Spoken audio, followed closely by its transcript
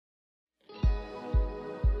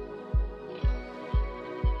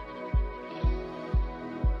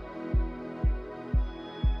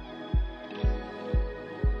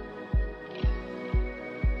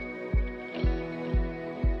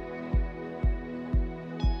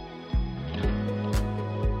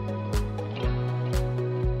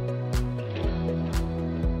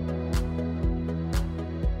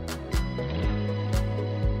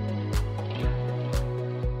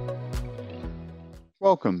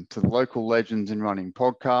Welcome to the Local Legends in Running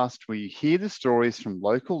podcast, where you hear the stories from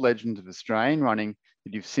local legends of Australian running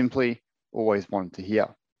that you've simply always wanted to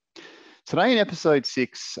hear. Today in episode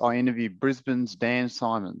 6, I interview Brisbane's Dan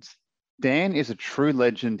Symonds. Dan is a true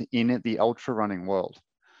legend in the ultra running world.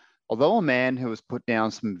 Although a man who has put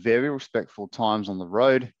down some very respectful times on the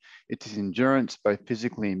road, it's his endurance, both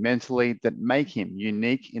physically and mentally, that make him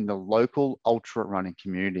unique in the local ultra running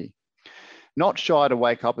community. Not shy to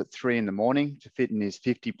wake up at 3 a.m. to fit in his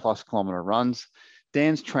 50+ kilometre runs,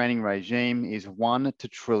 Dan's training regime is one to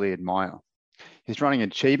truly admire. His running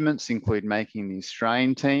achievements include making the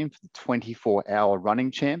Australian team for the 24-hour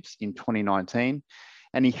running champs in 2019,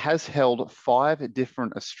 and he has held 5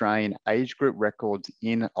 different Australian age group records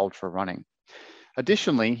in ultra running.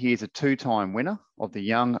 Additionally, he is a 2-time winner of the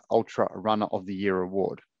Young Ultra Runner of the Year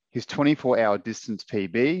award. His 24-hour distance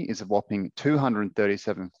PB is a whopping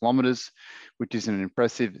 237 kilometres, which is an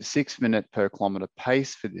impressive 6-minute per kilometre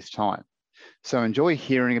pace for this time. So enjoy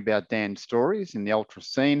hearing about Dan's stories in the ultra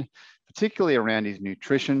scene, particularly around his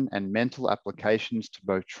nutrition and mental applications to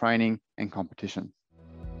both training and competition.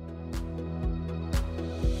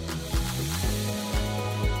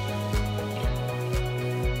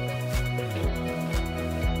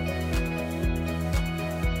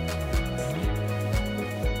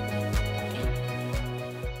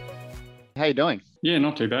 How you doing? Yeah,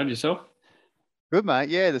 not too bad. Yourself? Good, mate.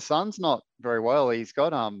 Yeah, the son's not very well. He's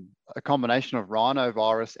got a combination of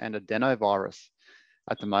rhinovirus and adenovirus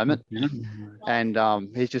at the moment, and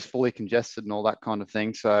he's just fully congested and all that kind of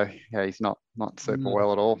thing. So yeah, he's not super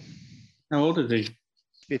well at all. How old is he?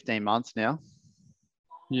 15 months now.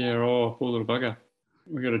 Yeah, poor little bugger.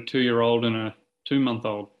 We got a 2-year-old and a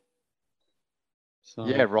 2-month-old. So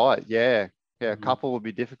yeah, right. Yeah, a couple would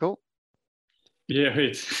be difficult. Yeah,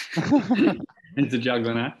 it's a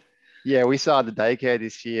juggling act. Yeah, we started the daycare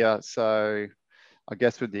this year, so I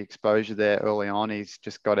guess with the exposure there early on, he's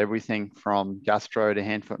just got everything from gastro to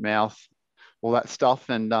hand, foot, mouth, all that stuff,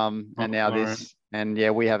 and now this, and yeah,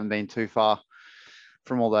 we haven't been too far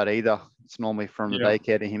from all that either. It's normally from the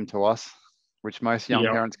daycare to him to us, which most young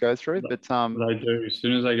parents go through. But they do. As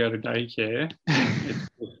soon as they go to daycare, it's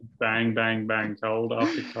just bang, bang, bang, cold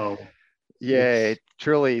after cold. Yeah, it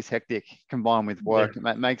truly is hectic combined with work.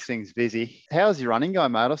 Yeah. It makes things busy. How's your running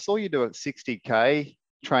going, mate? I saw you do a 60K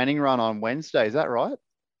training run on Wednesday. Is that right?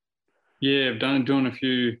 Yeah, I've doing a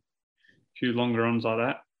few longer runs like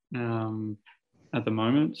that at the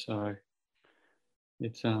moment. So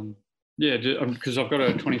it's because I've got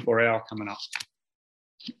a 24-hour coming up.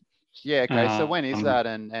 Yeah. Okay. So when is that,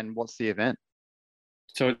 and what's the event?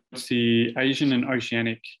 So it's the Asian and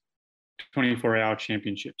Oceanic 24-hour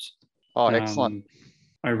championships. Oh, excellent.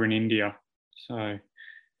 Over in India. So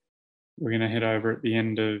we're going to head over at the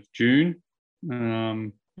end of June.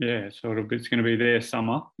 So it's going to be their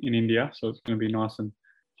summer in India. So it's going to be nice and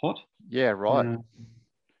hot. Yeah, right.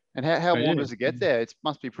 And how warm does it get there? It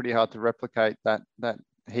must be pretty hard to replicate that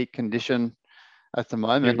heat condition at the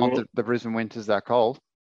moment. Not the Brisbane winter's that cold.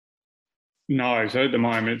 No, so at the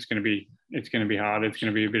moment it's going to be hard. It's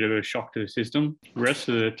going to be a bit of a shock to the system. The rest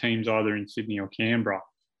of the team's either in Sydney or Canberra.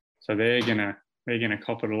 So they're gonna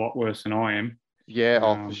cop it a lot worse than I am.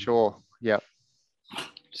 Yeah, for sure. Yeah.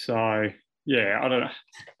 So yeah, I don't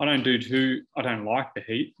like the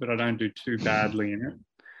heat, but I don't do too badly in it.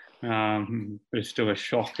 But it's still a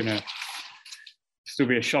shock and a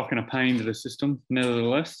pain to the system,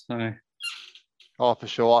 nevertheless. So. Oh, for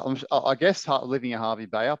sure. I guess living at Harvey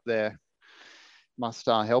Bay up there must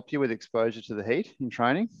help you with exposure to the heat in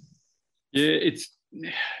training. Yeah, it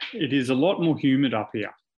is a lot more humid up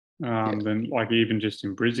here. Than like even just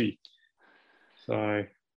in Brizzy. So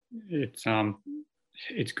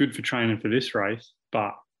it's good for training for this race,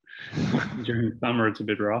 but during the summer it's a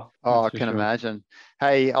bit rough. Oh, I can imagine.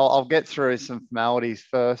 Hey, I'll get through some formalities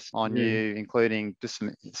first on you, including just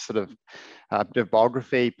some sort of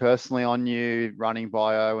biography personally on you, running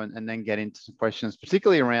bio, and then get into some questions,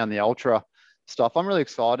 particularly around the ultra stuff. I'm really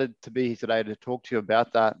excited to be here today to talk to you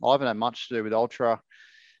about that. I haven't had much to do with ultra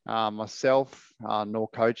myself, nor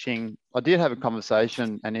coaching. I did have a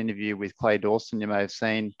conversation, an interview with Clay Dawson, you may have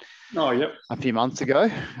seen a few months ago.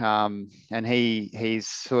 And he's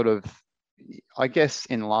sort of, I guess,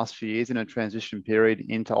 in the last few years in a transition period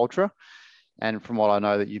into ultra. And from what I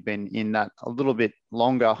know that you've been in that a little bit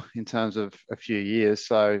longer in terms of a few years.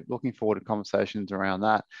 So looking forward to conversations around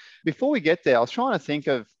that. Before we get there, I was trying to think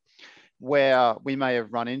of where we may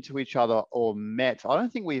have run into each other or met. I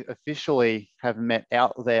don't think we officially have met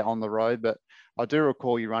out there on the road, but I do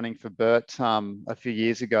recall you running for Bert a few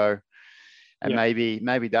years ago. And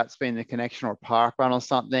maybe that's been the connection, or a park run or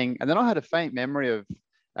something. And then I had a faint memory of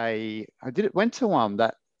went to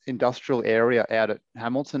that industrial area out at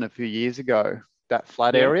Hamilton a few years ago, that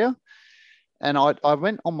flat Yeah. area. And I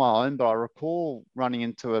went on my own, but I recall running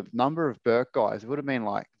into a number of Burke guys. It would have been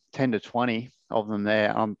like 10 to 20 of them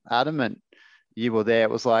there. I'm adamant you were there. It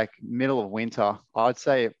was like middle of winter. I'd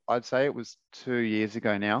say it was 2 years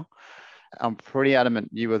ago now. I'm pretty adamant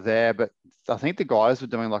you were there, but I think the guys were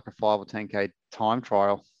doing like a 5 or 10K time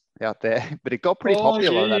trial out there, but it got pretty Oh,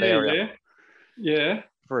 popular, that yeah, area, yeah, yeah.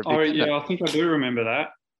 for a Oh, bit, didn't it? yeah, I think I do remember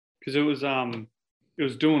that because it was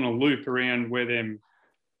doing a loop around where them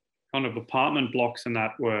kind of apartment blocks and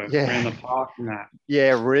that were around Yeah. the park and that.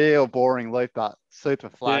 Yeah, real boring loop, but super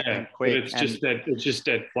flat Yeah, and but quick. And it's just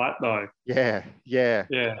dead flat though. yeah, yeah.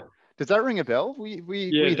 Yeah, Does that ring a bell? Were yeah,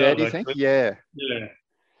 you it there, does do you think? actually. Yeah. Yeah,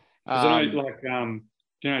 because I know Um,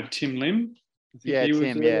 like Tim Lim. I think yeah, he was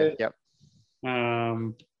Tim, yeah, there. yep.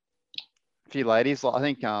 Um, A few ladies, like I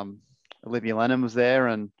think Olivia Lennon was there,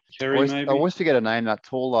 and Kerry I maybe. always forget her name, that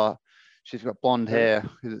taller, she's got blonde hair.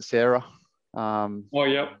 Is it Sarah? Oh,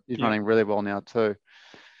 yep, She's yep. running really well now too.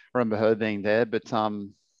 I remember her being there, but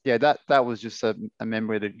yeah, that was just a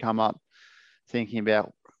memory that come up thinking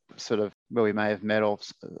about sort of where we may have met or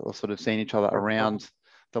sort of seen each other around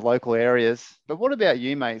the local areas. But what about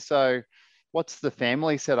you, mate? So what's the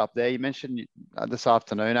family set up there? You mentioned this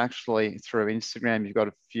afternoon, actually, through Instagram, you've got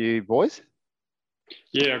a few boys.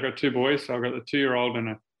 Yeah, I've got two boys. So I've got the 2-year-old and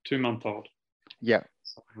a 2-month-old. Yeah.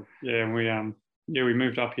 So, yeah, and we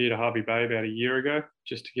moved up here to Harvey Bay about a year ago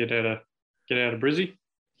just to get out of Brizzy.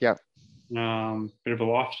 Yeah. Bit of a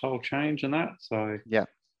lifestyle change and that. So Yeah.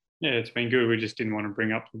 yeah, it's been good. We just didn't want to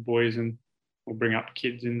bring up the boys or bring up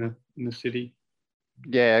kids in the city.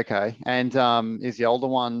 Yeah. Okay. And is the older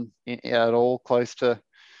one at all close to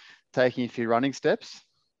taking a few running steps?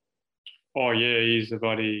 Oh yeah, he's a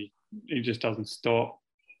buddy. He just doesn't stop.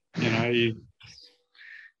 You know,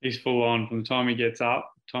 he's full on from the time he gets up,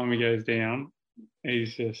 time he goes down.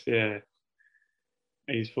 He's just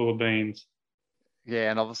he's full of beans.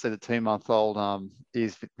 Yeah, and obviously the 2-month-old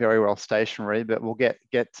is very well stationary, but we'll get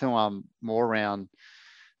to more around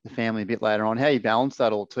the family a bit later on. How you balance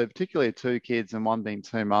that all too, particularly two kids and one being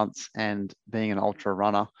 2 months and being an ultra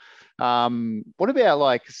runner. What about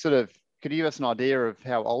like sort of, could you give us an idea of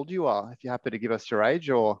how old you are, if you're happy to give us your age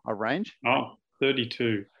or a range? Oh,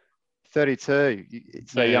 32. 32.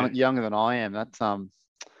 So Yeah, younger than I am.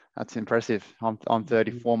 That's impressive. I'm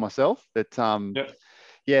 34 myself, but yep.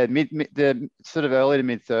 yeah, the sort of early to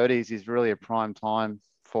mid 30s is really a prime time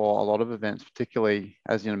for a lot of events, particularly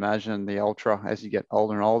as you can imagine the ultra as you get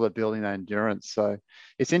older and older, building that endurance. So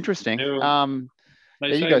it's interesting. Yeah, they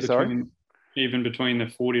Yeah, you say go. Sorry. even between the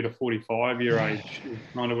 40 to 45-year age is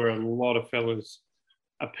kind of where a lot of fellas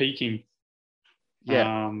are peaking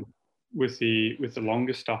Yeah, um, with the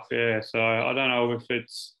longer stuff there. So I don't know if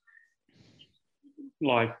it's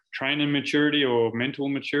like training maturity or mental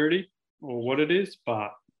maturity or what it is,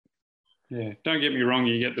 but yeah, don't get me wrong.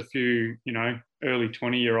 You get the few, early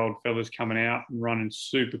 20-year-old fellas coming out and running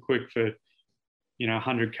super quick for,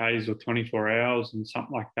 100 Ks or 24 hours and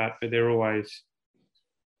something like that, but they're always,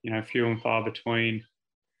 few and far between.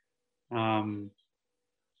 But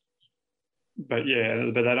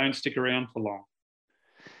they don't stick around for long.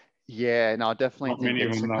 yeah. No, I definitely Not think many of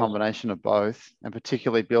it's a them though. combination of both, and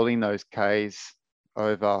particularly building those Ks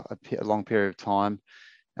over a long period of time.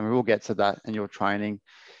 And we will get to that in your training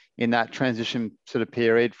in that transition sort of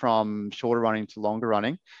period from shorter running to longer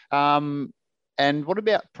running. And what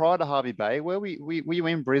about prior to Harvey Bay? Were you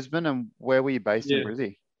in Brisbane, and where were you based in Yeah,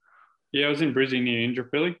 Brizzy? yeah. I was in Brisbane near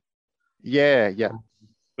Indooroopilly Yeah, yeah.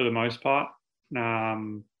 for the most part,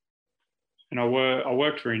 and I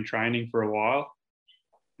worked for In Training for a while,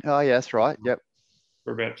 Oh, yeah, that's right. Yep.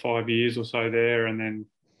 for about 5 years or so there, and then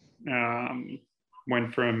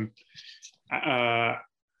went uh,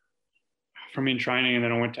 from In Training, and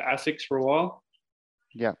then I went to ASICS for a while.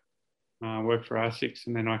 Yeah. Worked for ASICS,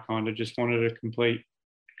 and then I kind of just wanted a complete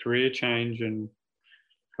career change and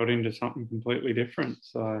got into something completely different.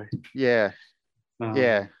 So Yeah. um,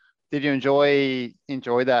 Yeah. Did you enjoy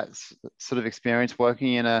that sort of experience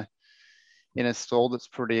working in a stall that's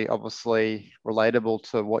pretty obviously relatable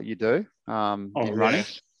to what you do in oh running?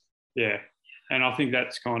 yeah, and I think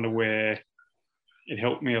that's kind of where it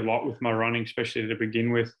helped me a lot with my running, especially to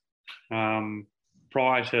begin with.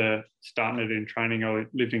 Prior to starting it In Training, I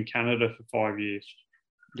lived in Canada for 5 years.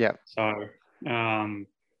 Yeah. So,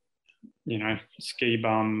 ski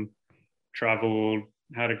bum, traveled,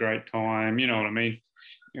 had a great time. You know what I mean?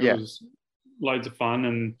 It Yeah. was loads of fun.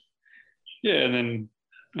 And yeah, and then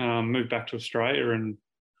moved back to Australia and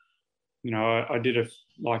I did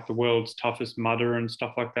like the world's toughest mudder and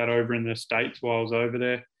stuff like that over in the States while I was over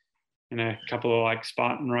there, and a couple of like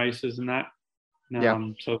Spartan races and that. Yeah.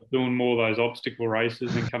 So doing more of those obstacle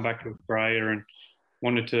races and come back to Australia and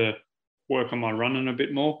wanted to work on my running a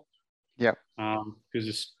bit more. Yeah.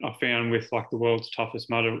 Because I found with like the world's toughest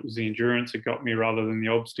mudder, it was the endurance that got me rather than the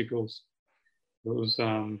obstacles. It was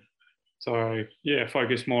so yeah,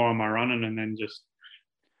 focused more on my running and then just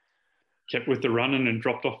kept with the running and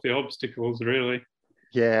dropped off the obstacles really.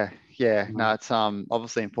 Yeah, yeah. No, it's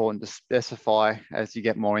obviously important to specify as you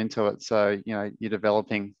get more into it. So, you're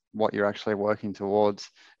developing what you're actually working towards.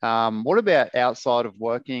 What about outside of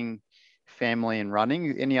working, family and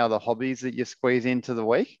running? Any other hobbies that you squeeze into the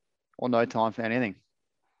week, or no time for anything?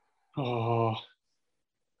 Oh,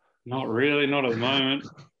 not really, not at the moment.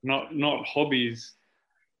 Not hobbies.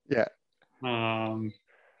 Yeah. Um,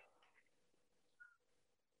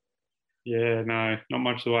 yeah, no, not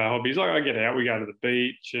much the way of hobbies. Like I get out, we go to the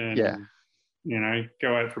beach Yeah. and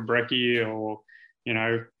go out for brekkie or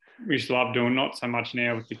we used to love doing, not so much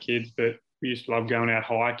now with the kids, but we used to love going out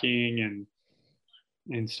hiking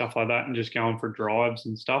and stuff like that and just going for drives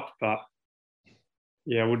and stuff. But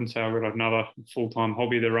yeah, I wouldn't say I've got another full-time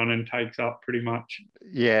hobby. The running takes up pretty much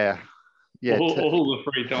Yeah. Yeah. all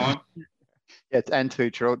the free time. Yeah. And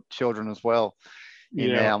two children as well in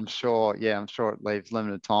there, Yeah, I'm sure. Yeah, I'm sure it leaves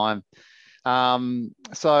limited time.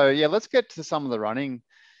 So yeah, let's get to some of the running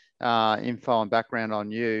info and background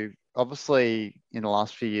on you. Obviously, in the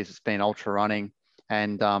last few years, it's been ultra running,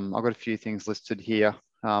 and I've got a few things listed here.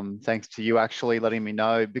 Thanks to you actually letting me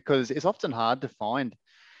know, because it's often hard to find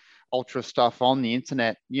ultra stuff on the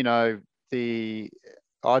internet. The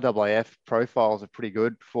IAAF profiles are pretty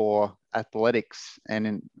good for athletics,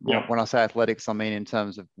 and yeah, when I say athletics, I mean in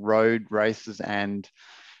terms of road races and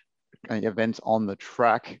events on the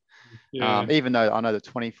track. yeah, Even though I know the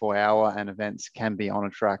 24-hour and events can be on a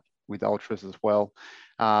track with ultras as well.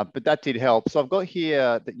 But that did help. So I've got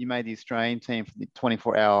here that you made the Australian team for the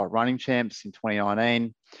 24-hour running champs in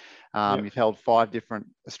 2019. yeah, You've held 5 different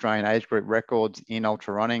Australian age group records in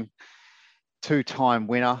ultra running, 2-time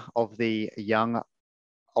winner of the Young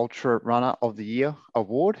Ultra Runner of the Year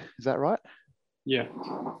award. Is that right? yeah,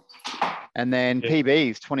 And then yeah,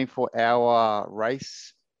 PBs, 24-hour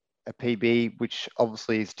race, a PB, which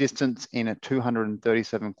obviously is distance in at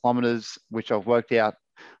 237 kilometers, which I've worked out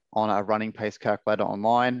on a running pace calculator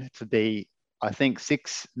online to be, I think,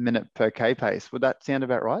 6 minute per K pace. Would that sound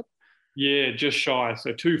about right? yeah, just shy.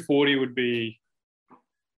 So 240 would be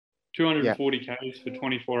Yeah. 240 Ks for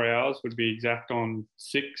 24 hours would be exact on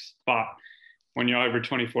 6. But when you're over a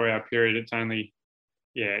 24-hour period, it's only,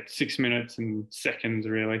 yeah, it's 6 minutes and seconds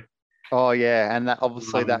really. Oh, yeah. And that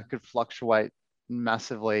obviously Um, that could fluctuate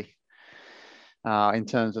massively in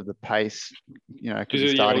terms of the pace. It could be yeah,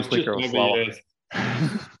 it starting was just quicker or over, slower.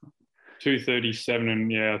 yeah, 237,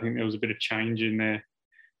 and yeah, I think there was a bit of change in there.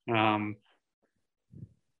 Um,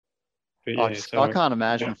 but yeah, I so can't yeah,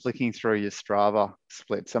 imagine flicking through your Strava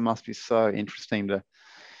splits. That must be so interesting to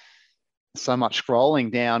so much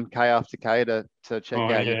scrolling down K after K to check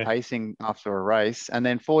oh out your yeah, pacing after a race. And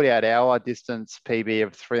then 48-hour distance PB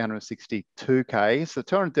of 362 K. So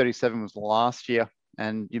 237 was last year.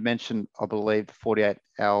 And you mentioned, I believe, the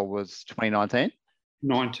 48-hour was 2019.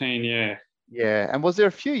 19, yeah, Yeah. And was there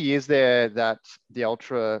a few years there that the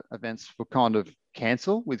ultra events were kind of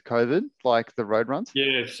cancelled with COVID, like the road runs?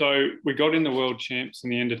 yeah. So we got in the world champs in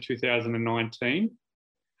the end of 2019,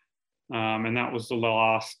 and that was the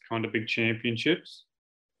last kind of big championships.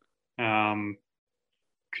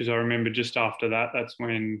 Because I remember just after that, that's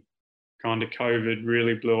when kind of COVID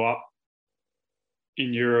really blew up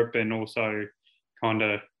in Europe and also kind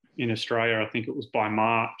of in Australia. I think it was by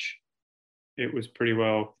March, it was pretty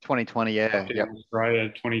well 2020, yeah. locked Yep. in Australia,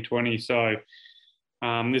 2020. So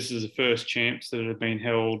this is the first champs that have been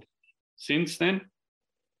held since then.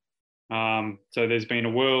 So there's been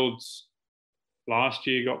a Worlds last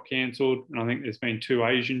year got cancelled, and I think there's been 2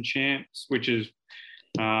 Asian champs, which is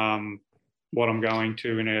what I'm going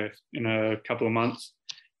to in a couple of months.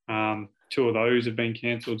 2 of those have been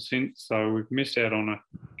cancelled since, so we've missed out on a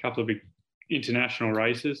couple of big international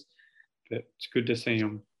races. But it's good to see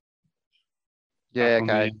them Yeah, back on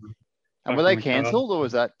okay. the And were back on they the card. cancelled, or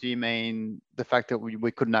was that, do you mean the fact that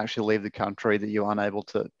we couldn't actually leave the country, that you were unable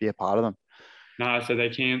to be a part of them? No, so they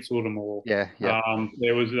cancelled them all. Yeah, yeah,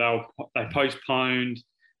 They postponed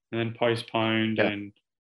and then postponed yeah.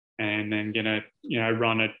 and then gonna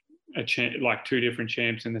run like 2 different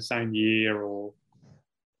champs in the same year or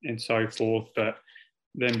and so forth. But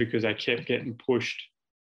then because they kept getting pushed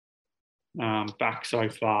back so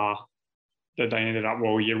far, that they ended up,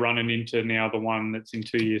 well, you're running into now the one that's in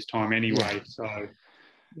 2 years' time anyway. Yeah. So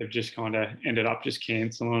they've just kind of ended up just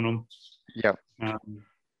cancelling them. Yeah.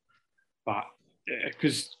 But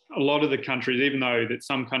because a lot of the countries, even though that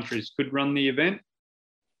some countries could run the event,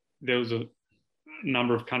 there was a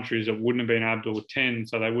number of countries that wouldn't have been able to attend,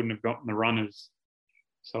 so they wouldn't have gotten the runners.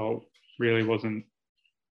 So it really wasn't,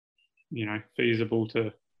 feasible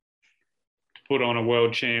to put on a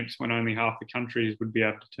world champs when only half the countries would be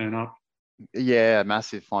able to turn up. Yeah,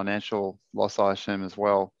 massive financial loss, I assume, as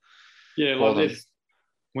well. Yeah, like this,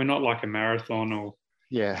 we're not like a marathon or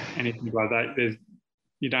anything like that.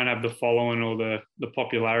 You don't have the following or the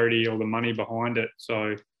popularity or the money behind it.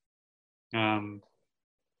 So,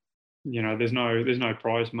 there's no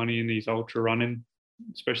prize money in these ultra running,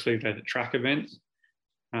 especially the track events.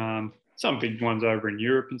 Some big ones over in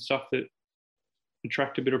Europe and stuff that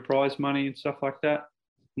attract a bit of prize money and stuff like that.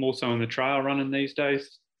 More so in the trail running these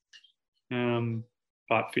days.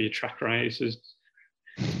 But for your track races,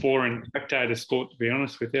 it's boring spectator sport, to be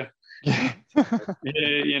honest with you. Yeah.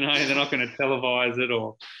 They're not going to televise it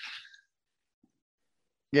or.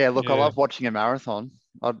 Yeah, look, I love watching a marathon.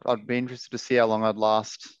 I'd be interested to see how long I'd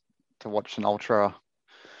last to watch an ultra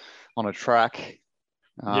on a track.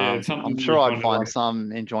 I'm sure I'd find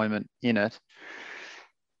some enjoyment in it.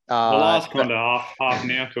 The last kind of half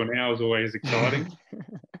an hour to an hour is always exciting.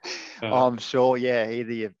 I'm sure, yeah.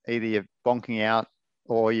 Either you're bonking out,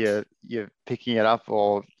 or you're picking it up,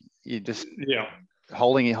 or you're just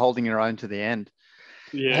holding your own to the end.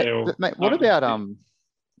 Yeah. Hey, but mate, what about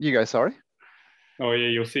you go? Sorry. Oh yeah,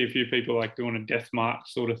 you'll see a few people like doing a death march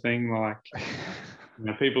sort of thing. Like,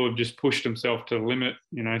 people have just pushed themselves to the limit.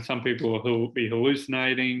 Some people will be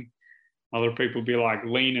hallucinating. Other people will be like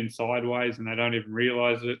leaning sideways and they don't even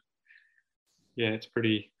realize it. Yeah, it's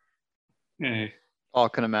pretty. Yeah. I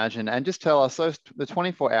can imagine. And just tell us, those the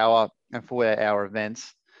 24-hour and 48-hour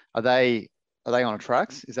events, are they on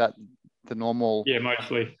tracks? Is that the normal? Yeah,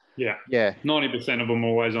 mostly. Yeah. Yeah. 90% of them are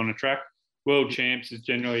always on a track. World champs is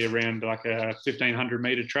generally around like a 1,500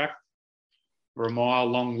 meter track or a mile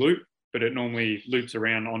long loop, but it normally loops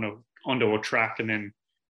around onto a track and then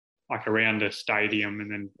like around a stadium and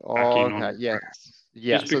then back in on. Yeah.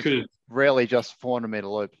 Yeah. Just because it's rarely just 400 meter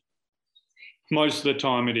loop. Most of the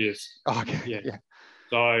time it is. Okay. Yeah.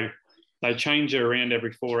 So they change it around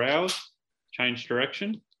every 4 hours, change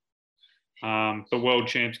direction. The world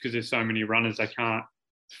champs, because there's so many runners, they can't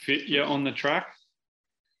fit you on the track.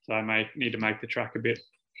 So they need to make the track a bit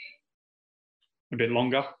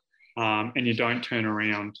longer. And you don't turn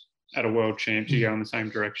around at a world champs, you go in the same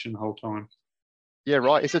direction the whole time. Yeah,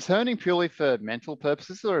 right. Is it turning purely for mental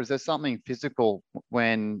purposes, or is there something physical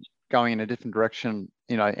when going in a different direction,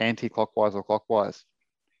 anti-clockwise or clockwise?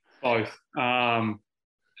 Both.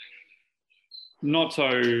 Not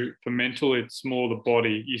so for mental, it's more the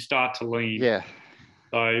body. You start to lean. Yeah.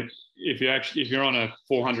 So if you're on a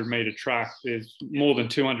 400 meter track, there's more than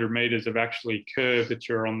 200 meters of actually curve that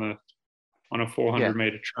you're on a 400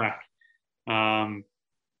 meter track.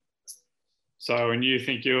 So when you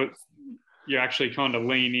think you actually kind of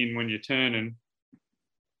lean in when you're turning,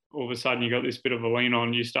 all of a sudden you got this bit of a lean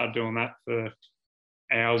on. You start doing that for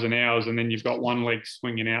hours and hours, and then you've got one leg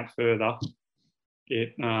swinging out further.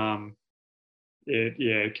 It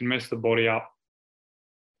can mess the body up.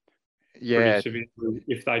 Yeah. Pretty severely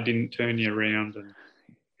if they didn't turn you around and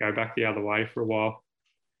go back the other way for a while.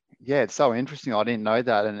 Yeah, it's so interesting. I didn't know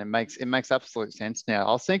that, and it makes absolute sense now.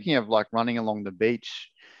 I was thinking of like running along the beach.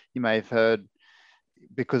 You may have heard,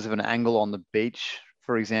 because of an angle on the beach,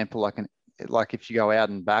 for example, like if you go out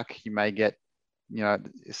and back, you may get,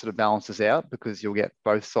 it sort of balances out because you'll get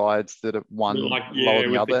both sides that are one lower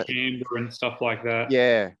than the other. The camber and stuff like that.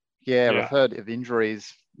 Yeah. I've heard of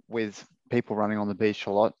injuries with people running on the beach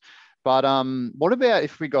a lot. But what about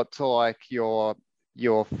if we got to like your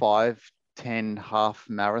 5:10 half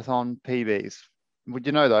marathon PBs? Would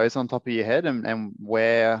you know those on top of your head and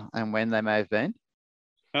where and when they may have been?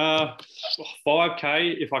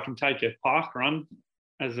 5K, if I can take a park run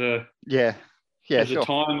as a sure.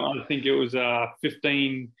 time, I think it was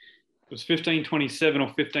 15. It was 15:27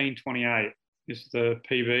 or 15:28 is the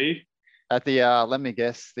PB. At the let me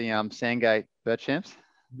guess, the Sandgate Burt Champs?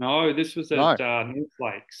 No, this was at North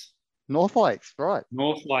Lakes. North Lakes, right?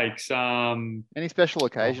 North Lakes. Any special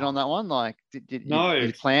occasion on that one? Like, did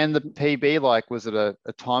you plan the PB? Like, was it a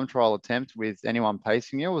time trial attempt with anyone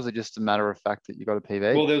pacing you, or was it just a matter of fact that you got a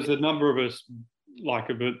PB? Well, there was a number of us, like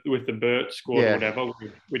with the Burt squad or whatever.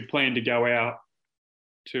 We'd planned to go out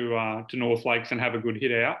to North Lakes and have a good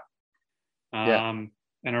hit out.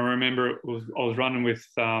 And I remember I was running with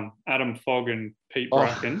Adam Fogg and Pete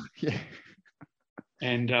Bracken. Yeah.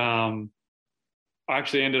 And I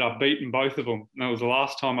actually ended up beating both of them. And that was the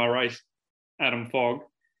last time I raced Adam Fogg,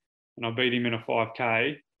 and I beat him in a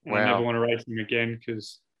 5K. And I never Wow. want to race him again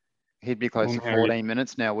because He'd be close to 14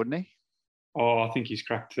 minutes now, wouldn't he? I think he's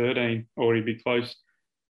cracked 13, or he'd be close.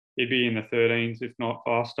 He'd be in the 13s, if not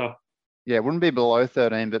faster. Yeah, it wouldn't be below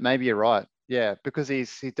 13, but maybe you're right. Yeah, because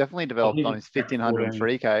he's definitely I developed think on he's his cracked 1500 and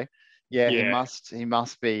 14. 3K. Yeah, Yeah. he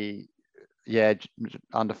must be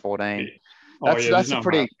under 14. Oh yeah, there's no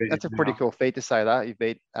way That's a beating pretty now. cool feat to say that you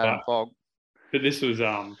beat Adam Fogg. But this was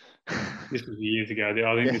years ago. I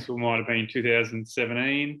think Yeah. this might have been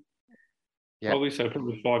 2017, probably. So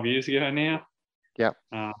probably 5 years ago now. Yeah.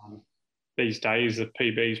 These days, the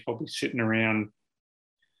PB is probably sitting around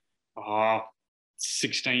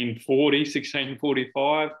 1640,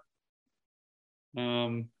 1645.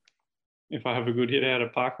 If I have a good hit out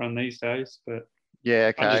of parkrun these days, but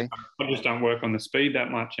Yeah, okay. I just don't work on the speed that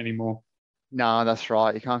much anymore. No, that's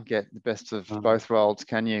right. You can't get the best of both worlds,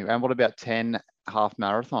 can you? And what about 10 half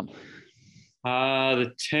marathon?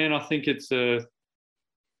 The 10, I think it's a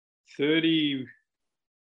 30,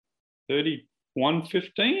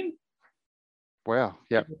 31:15. Wow.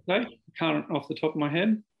 Yep. Okay. Can't off the top of my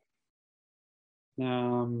head.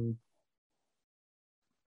 Yeah,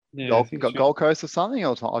 Gold Coast or something,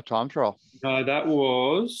 or time trial? No, that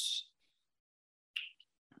was.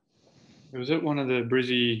 It was at one of the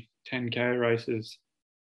Brizzy 10K races.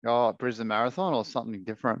 Oh, Brisbane Marathon or something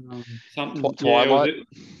different? Something. Twilight.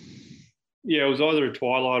 Yeah, it was either a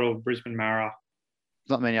Twilight or Brisbane Mara.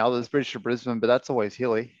 Not many others. British to Brisbane, but that's always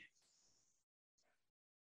hilly.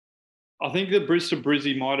 I think the Bristol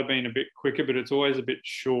Brizzy might have been a bit quicker, but it's always a bit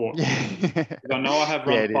short. Yeah. I know I have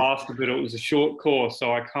run faster, is. but it was a short course,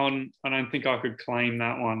 so I don't think I could claim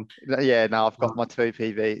that one. Yeah, no, I've got my two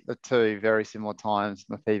very similar times.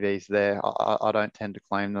 My PVs there. I don't tend to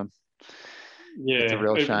claim them. Yeah, it's a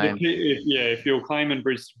real shame. If you're claiming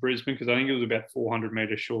Brisbane, because I think it was about 400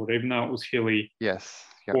 meters short, even though it was hilly. Yes.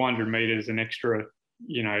 Yep. 400 meters, an extra,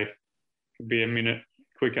 could be a minute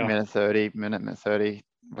quicker. Minute 30.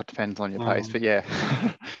 What depends on your pace, but yeah.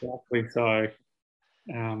 Exactly. So,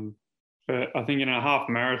 but I think in a half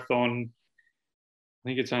marathon, I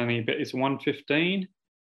think it's 1:15,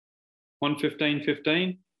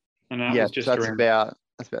 1:15:15, and that was just that's about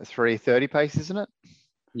 3:30 pace, isn't it?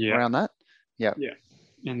 Yeah, around that. Yeah.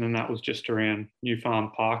 And then that was just around New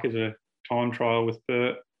Farm Park as a time trial with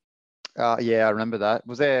Bert. Yeah, I remember that.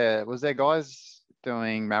 Was there guys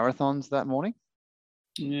doing marathons that morning?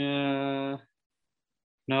 Yeah.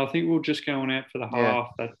 No, I think we were just going out for the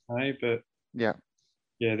half that day, but yeah,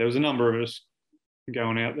 there was a number of us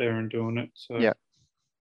going out there and doing it. So yeah.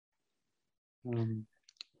 And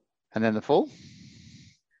then the full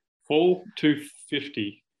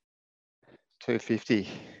 250. 250.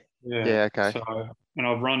 Yeah. Okay. So, and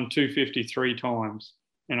I've run 250 3 times,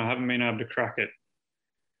 and I haven't been able to crack it.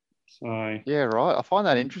 So yeah, right. I find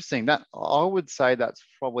that interesting. That I would say that's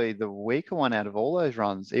probably the weaker one out of all those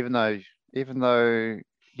runs, even though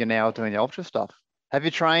you're now doing the ultra stuff. Have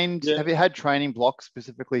you trained? Yeah. Have you had training blocks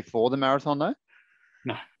specifically for the marathon though?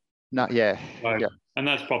 No. Yeah. So, yeah. And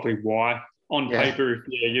that's probably why. On paper,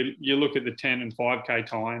 you look at the 10 and 5K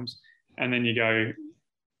times, and then you go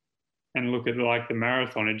and look at like the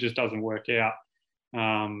marathon. It just doesn't work out.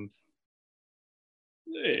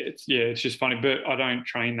 It's just funny, but I don't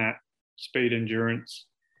train that speed endurance.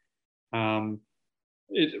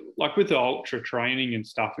 Like with the ultra training and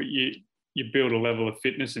stuff, you build a level of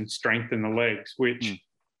fitness and strength in the legs, which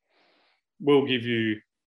will give you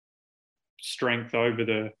strength over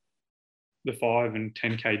the 5 and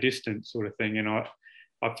 10K distance sort of thing. And I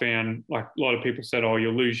found, like a lot of people said, oh,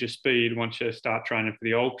 you'll lose your speed once you start training for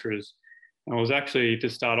the ultras. And I was actually, to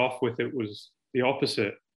start off with, it was the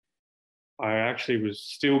opposite. I actually was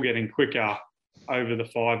still getting quicker over the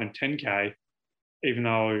 5 and 10K, even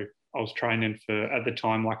though I was training for, at the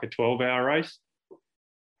time, like a 12-hour race.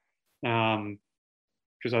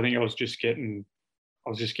 Because I think I was just getting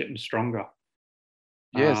stronger.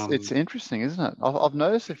 Yes, it's interesting, isn't it? I've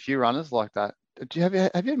noticed a few runners like that. Have you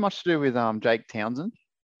had much to do with Jake Townsend?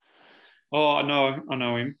 Oh, I know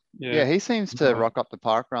him. Yeah, he seems to rock up the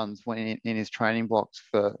park runs when in his training blocks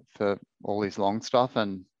for all his long stuff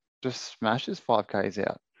and just smashes 5Ks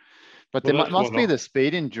out. But there must be the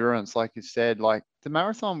speed endurance, like you said. Like the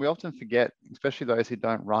marathon, we often forget, especially those who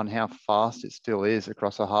don't run, how fast it still is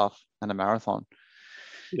across a half and a marathon.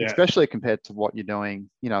 Yeah. Especially compared to what you're doing,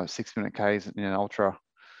 6-minute Ks in an ultra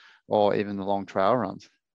or even the long trail runs.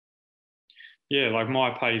 Yeah, like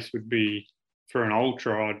my pace would be, for an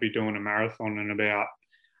ultra, I'd be doing a marathon in about,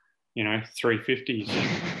 350s.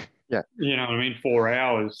 Yeah. You know what I mean? 4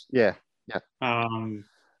 hours. Yeah. Yeah.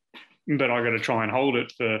 but I got to try and hold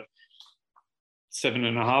it for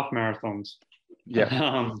 7.5 marathons,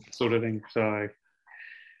 sort of thing. So,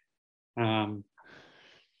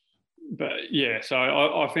 but yeah, so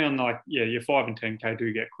I found like, yeah, your 5 and 10K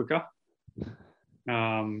do get quicker.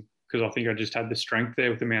 Because I think I just had the strength there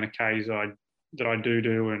with the amount of Ks that I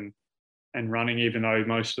do and running, even though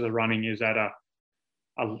most of the running is at a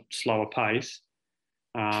slower pace.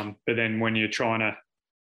 But then when you're trying to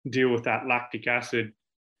deal with that lactic acid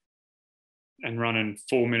and running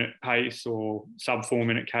 4-minute pace or sub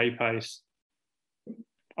 4-minute K pace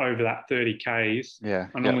over that 30 Ks, I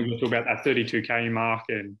normally get to about that 32K mark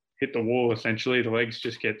and hit the wall essentially. The legs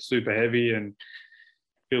just get super heavy and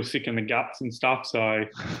feel sick in the guts and stuff. So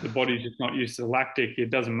the body's just not used to the lactic.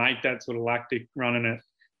 It doesn't make that sort of lactic running at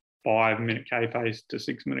 5-minute K pace to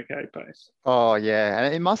 6-minute K pace. Oh yeah,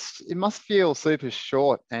 and it must feel super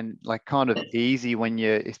short and like kind of easy when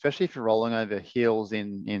you, especially if you're rolling over hills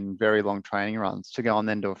in very long training runs, to go and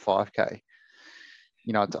then do a 5K.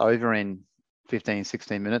 You know, it's over in 15,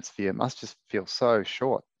 16 minutes for you. It must just feel so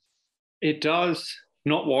short. It does,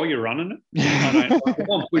 not while you're running it. I don't, like, if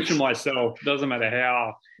I'm pushing myself, doesn't matter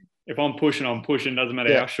how. If I'm pushing, doesn't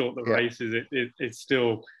matter how short the race is. It's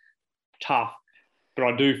still tough. But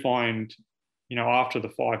I do find, you know, after the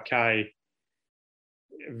 5K,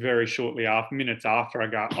 very shortly after, minutes after, I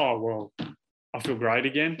go, oh, well, I feel great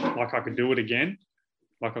again. Like I could do it again.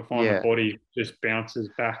 Like I find the body just bounces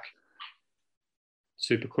back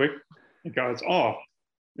super quick. It goes, oh,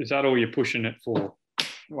 is that all you're pushing it for?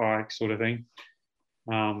 Like, sort of thing.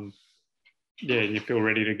 Yeah, and you feel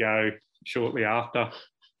ready to go shortly after.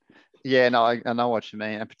 Yeah, no, I know what you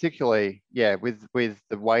mean, and particularly, with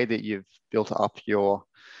the way that you've built up your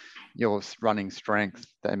running strength,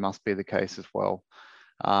 that must be the case as well.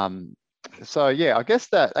 So yeah, I guess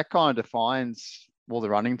that kind of defines all the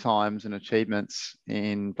running times and achievements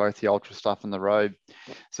in both the ultra stuff and the road.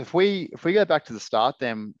 So if we go back to the start,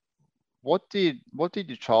 then what did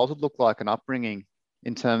your childhood look like and upbringing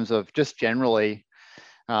in terms of just generally?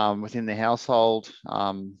 Within the household,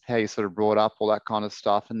 how you sort of brought up, all that kind of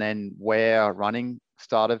stuff, and then where running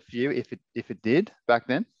started for you, if it did back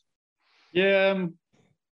then? Yeah,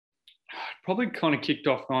 probably kind of kicked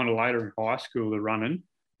off kind of later in high school, the running.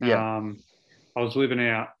 Yeah. I was living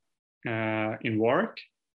out in Warwick,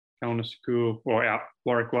 going to school, or out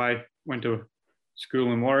Warwick Way, went to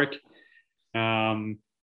school in Warwick. Probably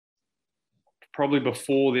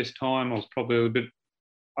before this time, I was probably a bit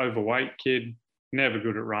overweight kid. Never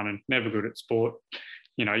good at running, never good at sport.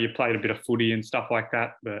 You know, you played a bit of footy and stuff like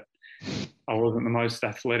that, but I wasn't the most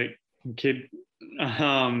athletic kid.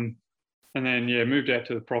 And then, moved out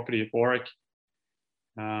to the property at Warwick,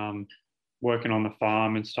 working on the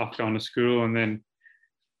farm and stuff, going to school. And then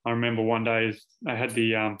I remember one day I had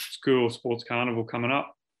the school sports carnival coming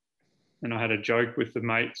up, and I had a joke with the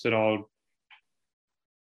mates that I was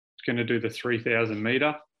going to do the 3,000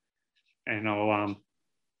 metre, and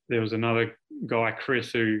there was another guy,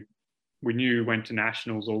 Chris, who we knew went to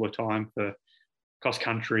nationals all the time for cross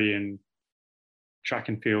country and track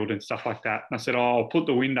and field and stuff like that. And I said, oh, I'll put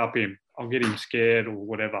the wind up him. I'll get him scared or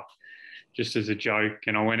whatever, just as a joke.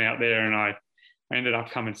 And I went out there and I ended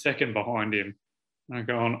up coming second behind him. And I'm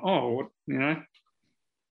going, oh,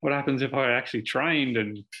 what happens if I actually trained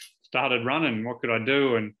and started running? What could I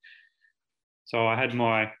do? And so I had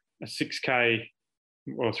a 6K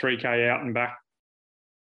or 3K out and back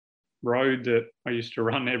road that I used to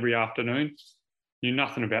run every afternoon. Knew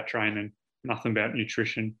nothing about training, nothing about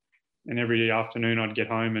nutrition. And every afternoon I'd get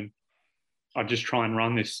home and I'd just try and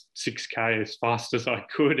run this 6K as fast as I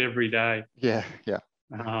could every day. Yeah.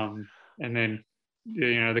 And then,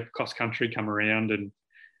 the cross country come around and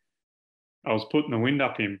I was putting the wind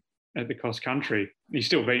up him at the cross country. He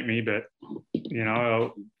still beat me, but,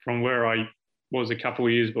 from where I was a couple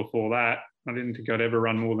of years before that, I didn't think I'd ever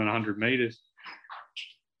run more than 100 metres.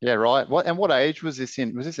 Yeah, right. What age was this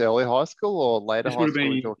in? Was this early high school or later high school? This would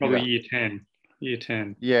have been probably year 10. Year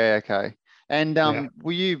 10. Yeah, okay. And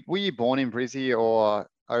were you born in Brizzy or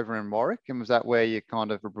over in Warwick? And was that where you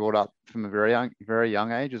kind of were brought up from a very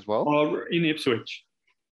young age as well? Oh, in Ipswich.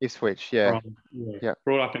 Ipswich, yeah.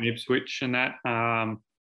 Brought up in Ipswich, and that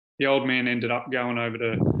the old man ended up going over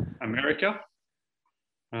to America.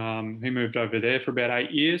 He moved over there for about 8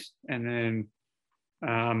 years, and then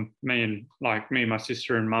me and my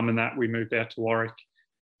sister and mum and that, we moved out to Warwick.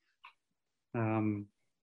 I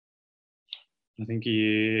think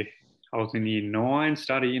I was in year 9,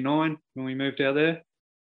 started year 9 when we moved out there.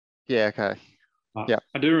 Yeah, okay. I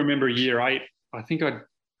do remember year 8. I think I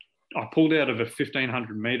pulled out of a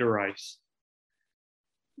 1,500 metre race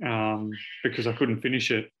because I couldn't finish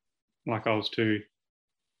it. Like I was too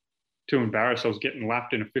too embarrassed. I was getting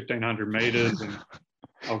lapped in a 1,500 meters and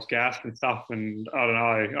I was gassed and stuff. And I don't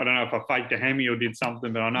know if I faked a hemi or did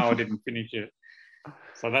something, but I know I didn't finish it.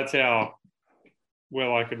 So that's how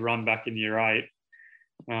well I could run back in year 8.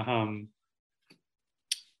 And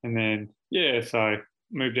then, so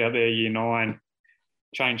moved out there year 9,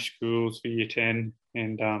 changed schools for year 10.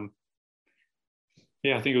 And I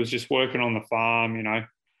think it was just working on the farm,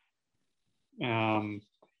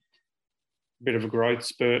 bit of a growth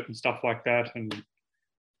spurt and stuff like that. And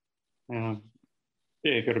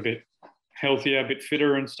got a bit healthier, a bit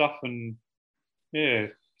fitter and stuff. And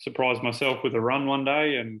surprised myself with a run one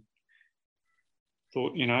day and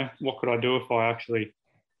thought, what could I do if I actually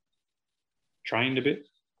trained a bit?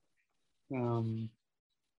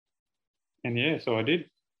 So I did.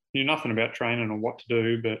 Knew nothing about training or what to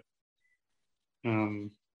do, but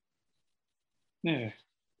And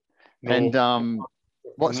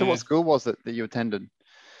what school was it that you attended?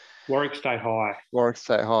 Warwick State High. Warwick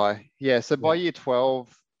State High. Yeah. So by year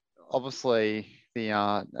 12, obviously the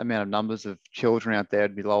amount of numbers of children out there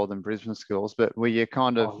would be lower than Brisbane schools, but were you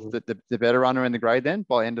kind of the better runner in the grade then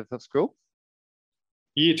by end of the school?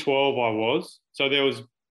 Year 12 I was. So there was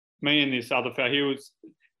me and this other fellow.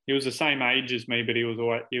 He was the same age as me, but he was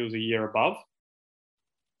a year above.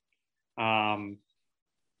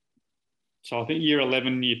 So I think year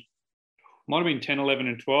 11, might have been 10, 11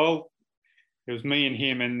 and 12. It was me and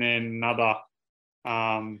him and then another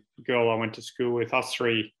girl I went to school with. Us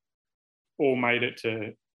three all made it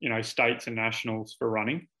to, states and nationals for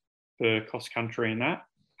running, the cross country and that.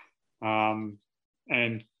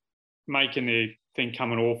 And making the thing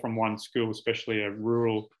coming all from one school, especially a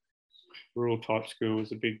rural type school,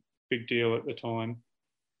 was a big deal at the time.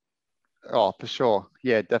 Oh, for sure.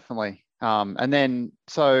 Yeah, definitely. And then,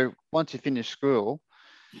 so once you finished school,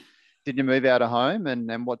 did you move out of home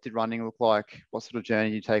and what did running look like? What sort of journey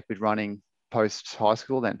did you take with running post high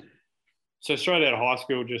school then? So straight out of high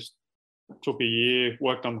school, just took a year,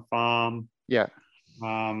 worked on the farm. Yeah.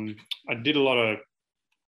 I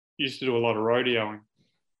used to do a lot of rodeoing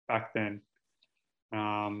back then.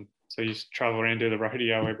 So I used to travel around, do the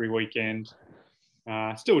rodeo every weekend.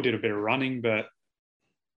 Still did a bit of running, but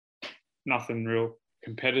nothing real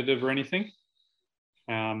competitive or anything.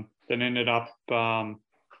 Then ended up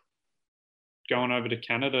going over to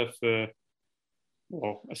Canada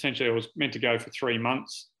essentially I was meant to go for 3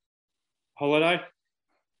 months holiday.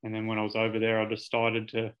 And then when I was over there, I decided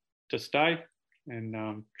to stay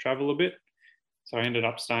and travel a bit. So I ended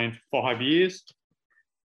up staying for 5 years,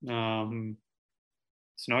 snowboarding,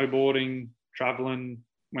 traveling,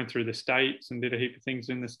 went through the States and did a heap of things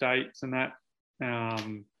in the States and that.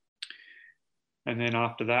 And then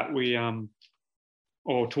after that,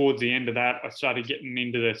 towards the end of that, I started getting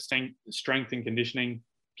into the strength and conditioning,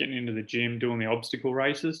 getting into the gym, doing the obstacle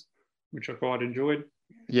races, which I quite enjoyed.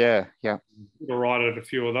 Yeah. I ride at a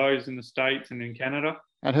few of those in the States and in Canada.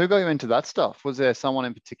 And who got you into that stuff? Was there someone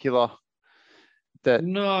in particular that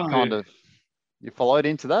you followed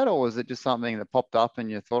into that, or was it just something that popped up and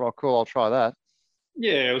you thought, oh, cool, I'll try that?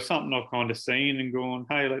 Yeah, it was something I've kind of seen and gone,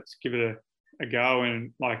 hey, let's give it a go.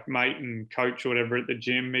 And like mate and coach or whatever at the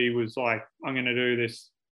gym, he was like, I'm going to do this,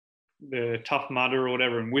 the Tough Mudder or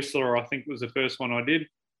whatever, and Whistler, I think was the first one I did.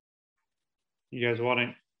 He goes, why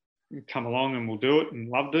don't you come along and we'll do it, and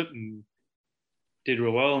loved it and did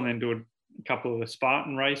real well. And then do a couple of the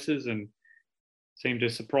Spartan races and seemed to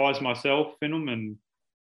surprise myself in them. And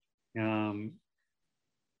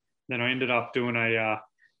then I ended up doing a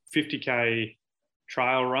 50K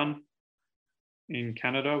trail run in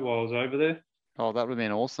Canada while I was over there. Oh, that would have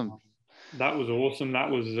been awesome. That was awesome. That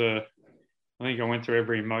was, I think I went through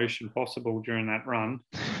every emotion possible during that run.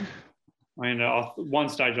 At one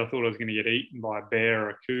stage I thought I was going to get eaten by a bear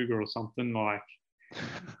or a cougar or something. Like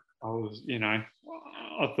I was, I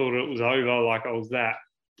thought it was over. Like I was that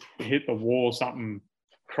hit the wall, something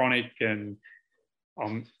chronic, and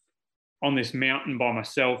I'm on this mountain by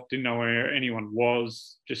myself, didn't know where anyone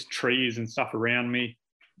was, just trees and stuff around me.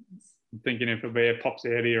 I'm thinking if a bear pops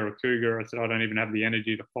out here or a cougar, I said, I don't even have the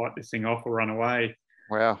energy to fight this thing off or run away.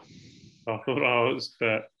 Wow. So I thought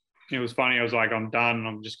but it was funny. I was like, I'm done.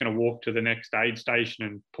 I'm just going to walk to the next aid station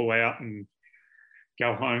and pull out and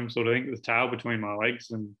go home, sort of thing, with the tail between my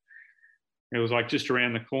legs. And it was like just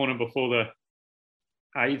around the corner before the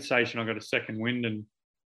aid station, I got a second wind and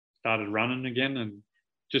started running again and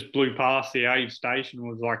just blew past the aid station.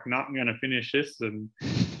 Was like, no, I'm going to finish this. And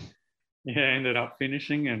ended up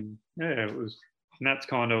finishing. And it was, and that's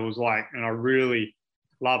kind of was like, and I really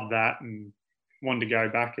loved that and wanted to go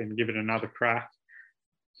back and give it another crack.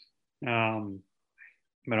 But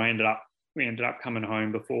we ended up coming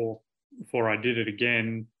home before I did it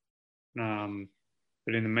again.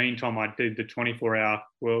 But in the meantime, I did the 24-hour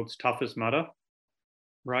world's toughest mudder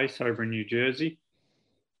race over in New Jersey.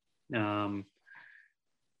 That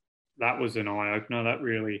was an eye-opener. That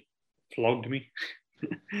really flogged me.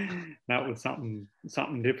 That was something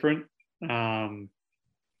different.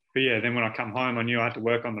 But yeah, then when I come home, I knew I had to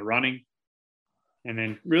work on the running, and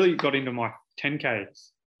then really got into my 10Ks.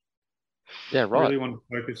 Yeah, right. Really wanted to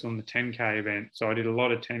focus on the 10K event. So I did a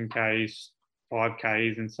lot of 10Ks,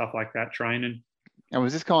 5Ks and stuff like that training. And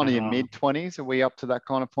was this kind of your mid-20s? Are we up to that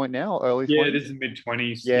kind of point now, early 20s? Yeah, this is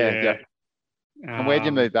mid-20s. Yeah. And where'd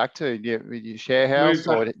you move back to? You share house,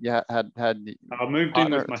 or you had I moved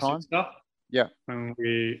in with my sister. Yeah. And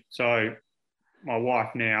so my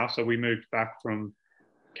wife now, so we moved back from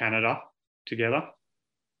Canada together.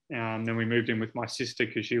 Then we moved in with my sister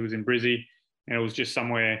because she was in Brizzy, and it was just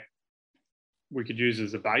somewhere we could use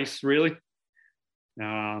as a base, really,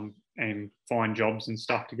 and find jobs and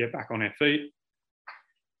stuff to get back on our feet.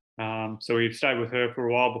 So we stayed with her for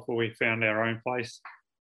a while before we found our own place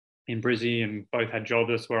in Brizzy, and both had jobs.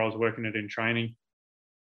 That's where I was working it in training.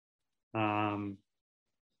 And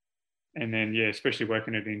then, yeah, especially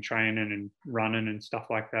working it in training and running and stuff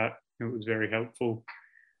like that, it was very helpful.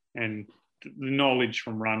 And the knowledge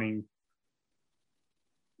from running,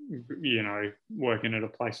 you know, working at a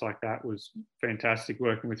place like that was fantastic.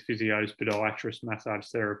 Working with physios, podiatrists, massage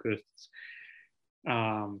therapists,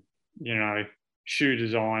 you know, shoe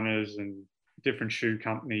designers and different shoe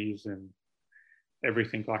companies and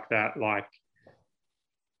everything like that. Like,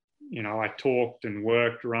 you know, I talked and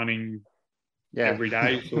worked running every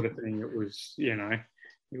day sort of thing. It was, you know,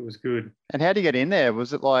 it was good. And how did you get in there?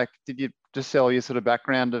 Was it like, did you just sell your sort of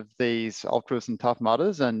background of these ultras and tough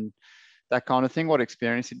mudders and that kind of thing? What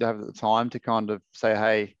experience did you have at the time to kind of say,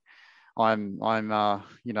 hey, I'm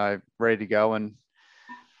you know, ready to go and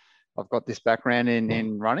I've got this background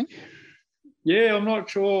in running? Yeah, I'm not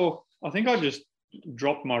sure. I think I just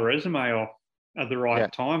dropped my resume off at the right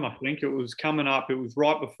time. I think it was coming up. It was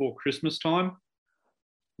right before Christmas time.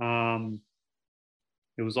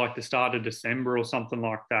 It was like the start of December or something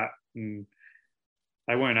like that. And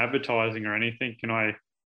they weren't advertising or anything. And I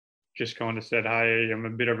just kind of said, hey, I'm a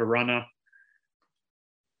bit of a runner.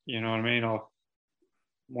 You know what I mean? I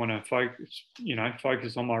want to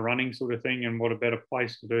focus on my running sort of thing. And what a better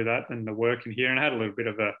place to do that than to work in here. And I had a little bit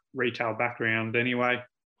of a retail background anyway.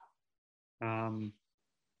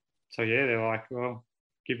 So yeah, they're like, well,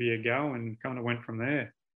 give you a go, and kind of went from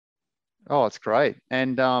there. Oh, it's great.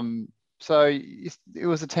 And so it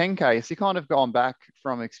was a 10K. So you kind of gone back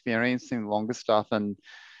from experiencing longer stuff and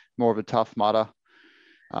more of a tough mudder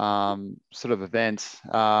sort of events.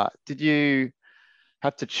 Did you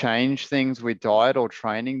have to change things with diet or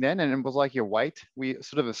training then? And it was like your weight, we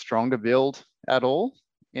sort of a stronger build at all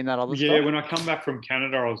in that other stuff? Yeah, when I come back from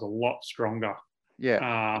Canada, I was a lot stronger.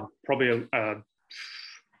 Yeah. Probably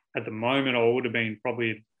at the moment, I would have been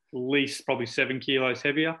probably at least 7 kilos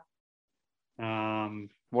heavier.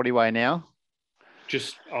 What do you weigh now?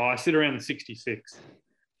 I sit around the 66.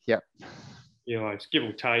 Yep. Kilos, give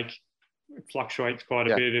or take. It fluctuates quite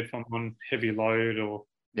a bit if I'm on heavy load or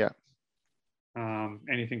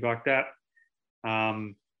anything like that.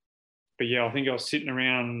 But yeah, I think I was sitting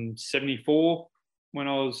around 74 when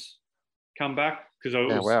I was come back, because I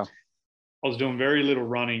was doing very little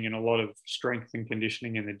running and a lot of strength and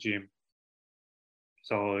conditioning in the gym.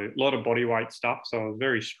 So a lot of body weight stuff. So I was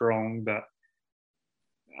very strong, but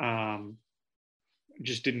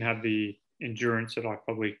just didn't have the endurance that I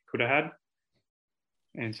probably could have had.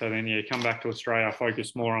 And so then, come back to Australia, I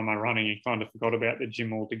focused more on my running and kind of forgot about the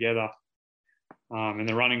gym altogether. And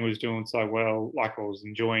the running was doing so well, like I was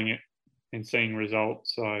enjoying it and seeing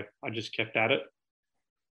results. So I just kept at it.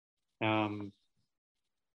 And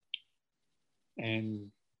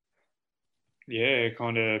yeah,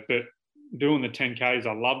 kind of, but doing the 10Ks,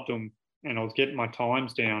 I loved them and I was getting my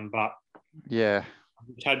times down, but I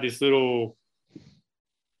just had this little,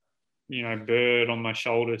 bird on my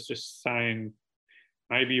shoulders just saying,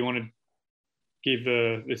 maybe you want to give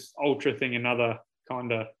this ultra thing another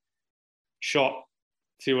kind of shot,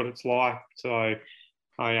 see what it's like. So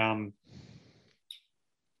I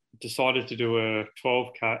decided to do a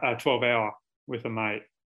 12 hour with a mate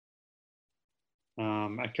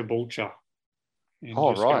at Caboolture. And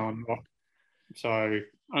so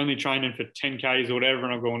only training for 10Ks or whatever,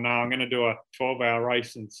 and I'm going, no, I'm going to do a 12-hour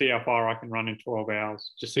race and see how far I can run in 12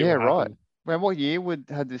 hours. Just see what happens. Well, what year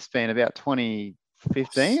had this been? About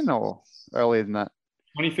 2015 or earlier than that?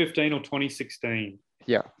 2015 or 2016.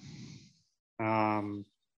 Yeah.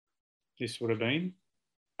 This would have been.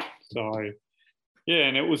 So, yeah,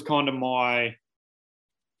 and it was kind of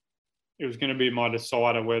it was going to be my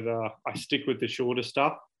decider whether I stick with the shorter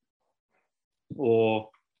stuff or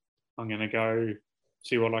I'm going to go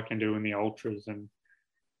see what I can do in the ultras. And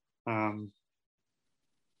I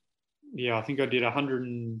think I did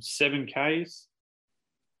 107 Ks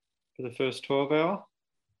for the first 12 hour,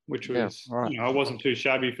 which was, right. I wasn't too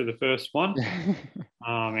shabby for the first one.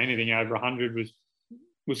 Anything over 100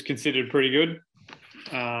 was considered pretty good.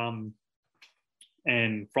 And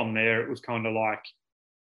from there, it was kind of like,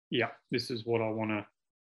 this is what I want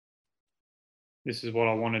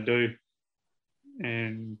to do.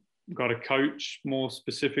 And got a coach more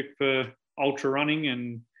specific for ultra running.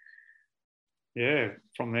 And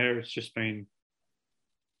from there, it's just been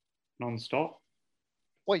non-stop.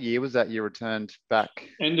 What year was that you returned back?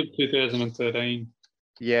 End of 2013.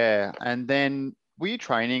 Yeah. And then were you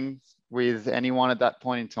training with anyone at that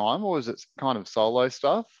point in time, or was it kind of solo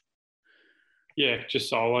stuff? Yeah, just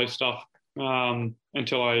solo stuff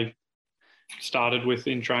until I started with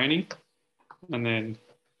in training, and then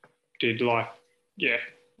did all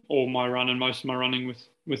my running, most of my running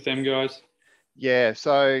with them guys. Yeah.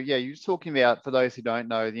 So you were talking about, for those who don't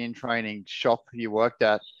know, the in-training shop you worked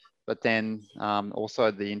at, but then also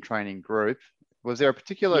the in-training group. Was there a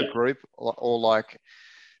particular group or like,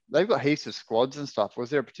 they've got heaps of squads and stuff. Was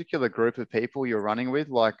there a particular group of people you're running with?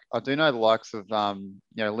 Like, I do know the likes of,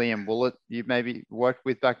 Liam Willett, you maybe worked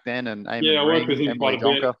with back then, and Eamon I worked with him Emily quite a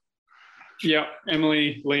Donker. bit. Yeah,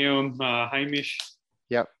 Emily, Liam, Hamish.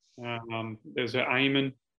 Yep. There's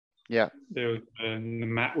Eamon. Yeah. There was,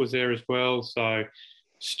 Matt was there as well. So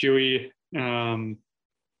Stewie,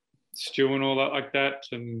 Stu and all that like that.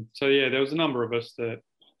 And so, there was a number of us that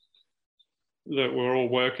were all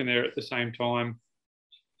working there at the same time.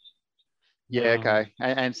 Yeah, okay.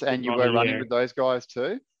 And you were running with those guys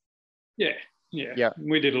too? Yeah.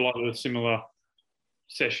 We did a lot of the similar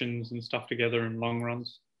sessions and stuff together and long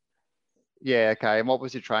runs. Yeah, okay. And what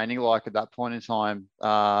was your training like at that point in time?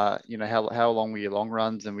 How long were your long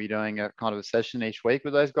runs, and were you doing a kind of a session each week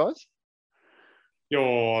with those guys?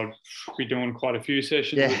 I'd be doing quite a few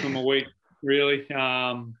sessions with them a week, really.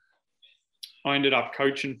 I ended up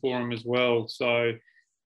coaching for them as well. So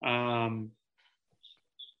I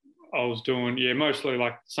was doing, mostly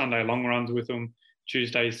like Sunday long runs with them,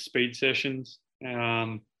 Tuesdays speed sessions.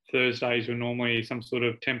 Thursdays were normally some sort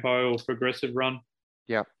of tempo or progressive run.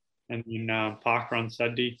 Yeah. And then park run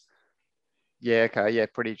Saturday. Yeah, okay. Yeah,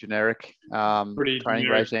 pretty generic training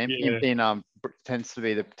regime. Yeah. Tends to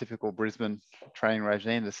be the typical Brisbane training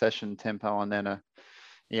regime, the session tempo, and then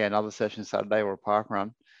another session Saturday or a park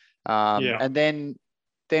run. And then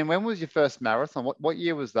when was your first marathon? What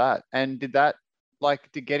year was that? And did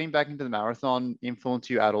getting back into the marathon influence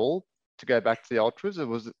you at all to go back to the ultras, or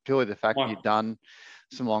was it purely the fact that you'd done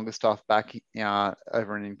some longer stuff back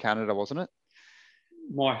over in Canada, wasn't it?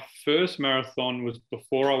 My first marathon was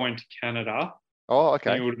before I went to Canada. Oh,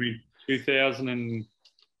 okay. It would have been 2008.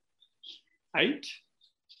 I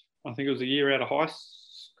think it was a year out of high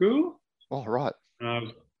school. Oh, right.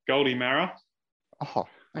 Goldie Mara. Oh,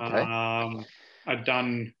 okay. I'd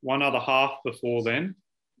done one other half before then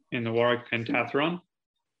in the Warwick Pentathlon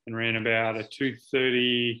and ran about a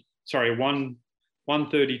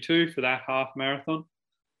 1:32 for that half marathon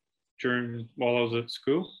while I was at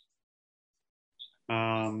school.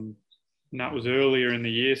 And that was earlier in the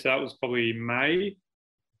year, so that was probably May.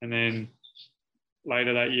 And then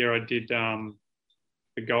later that year, I did the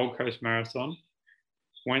Gold Coast Marathon.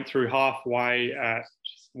 Went through halfway at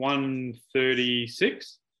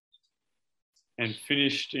 1:36 and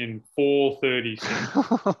finished in 4:36.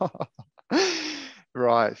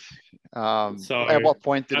 Right. So at what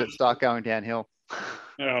point did it start going downhill?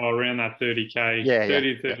 Around that 30K,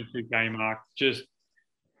 30 to 32K mark, just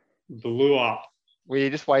blew up. Were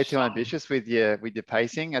you just way too ambitious with your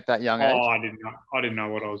pacing at that young age? I didn't know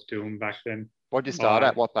what I was doing back then. What did you start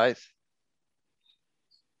at? What pace?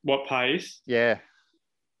 What pace? Yeah.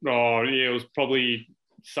 It was probably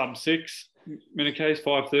sub 6 minute Ks,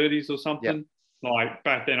 5:30s or something. Yep. Like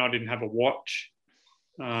back then, I didn't have a watch,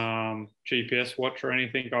 GPS watch or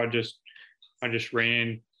anything. I just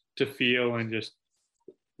ran to feel and just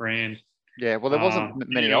ran. Yeah. Well, there wasn't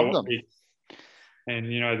many of them. And,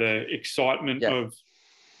 the excitement of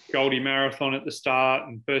Goldie Marathon at the start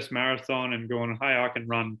and first marathon and going, hey, I can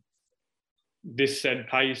run this said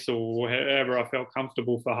pace or however I felt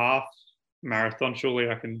comfortable for half marathon. Surely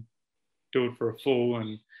I can do it for a full.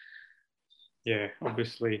 And,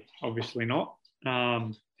 obviously not.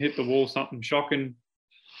 Hit the wall, something shocking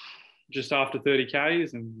just after 30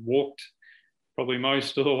 Ks and walked probably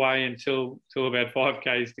most of the way until about 5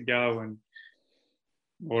 Ks to go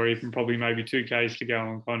or even probably maybe 2 Ks to go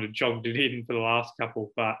and kind of jogged it in for the last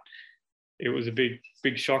couple. But it was a big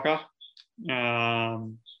shocker.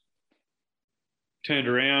 Turned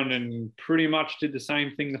around and pretty much did the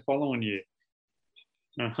same thing the following year.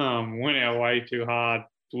 Went our way too hard,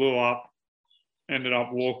 blew up, ended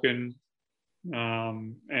up walking,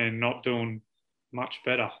 and not doing much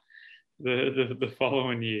better the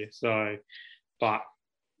following year. So, but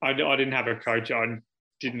I didn't have a coach. I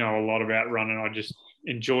didn't know a lot about running. I just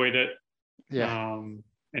enjoyed it, and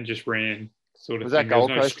just ran sort of Was thing. that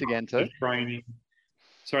Gold Coast again too? Training.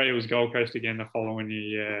 Sorry, it was Gold Coast again the following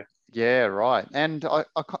year. Yeah. Yeah, right. And I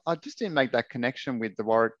just didn't make that connection with the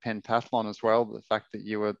Warwick Pentathlon as well. The fact that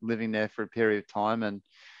you were living there for a period of time, and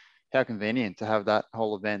how convenient to have that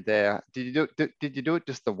whole event there. Did you do it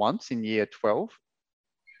just the once in year 12?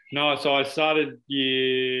 No, so I started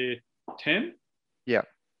year 10. Yeah.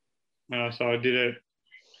 So I did it.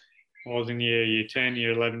 I was in year 10,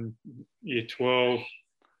 year 11, year 12,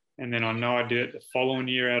 and then I know I did it the following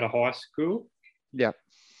year out of high school. Yeah.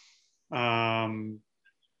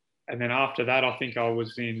 And then after that, I think I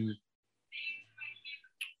went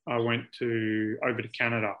over to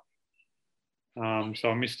Canada. So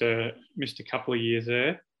I missed a couple of years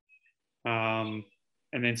there. And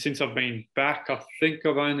then since I've been back, I think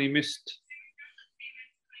I've only missed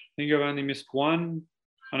one.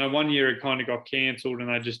 I know 1 year it kind of got cancelled and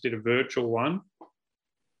I just did a virtual one.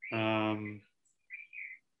 And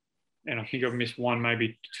I think I've missed one,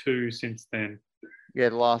 maybe two since then. Yeah,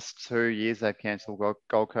 the last 2 years they've cancelled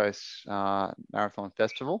Gold Coast Marathon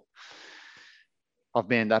Festival. I've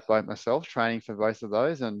been in that boat myself, training for both of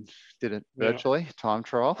those, and did it virtually, time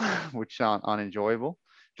trial, which aren't unenjoyable.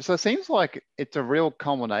 So it seems like it's a real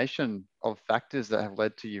combination of factors that have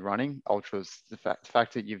led to you running ultras. The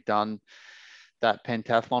fact that you've done that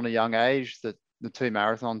pentathlon at a young age, the 2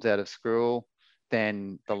 marathons out of school,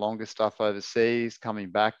 then the longer stuff overseas, coming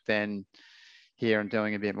back, then here and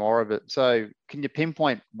doing a bit more of it. So can you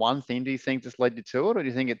pinpoint one thing, do you think, that's led you to it, or do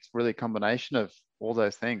you think it's really a combination of all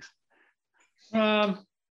those things? I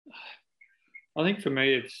think for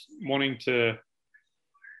me, it's wanting to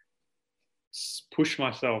push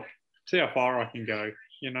myself, see how far I can go,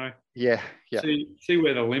 Yeah. See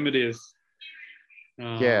where the limit is.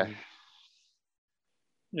 Yeah,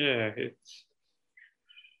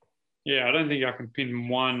 I don't think I can pin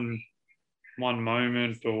one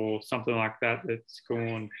moment or something like that that's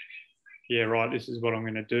gone, yeah, right, this is what I'm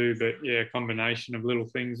going to do. But yeah, a combination of little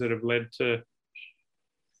things that have led to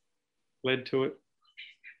it.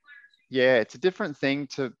 Yeah, it's a different thing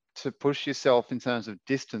to push yourself in terms of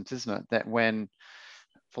distance, isn't it? That when,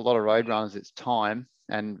 for a lot of road runners, it's time,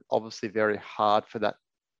 and obviously very hard for that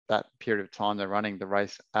period of time they're running the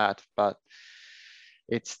race at. But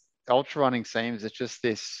it's ultra running seems it's just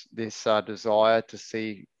this desire to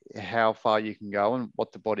see how far you can go and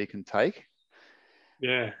what the body can take.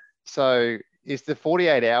 Yeah. So is the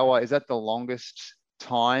 48 hour, is that the longest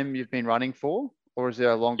time you've been running for, or is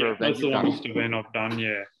there a longer event? That's the longest event I've done.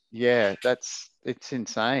 Yeah. Yeah, it's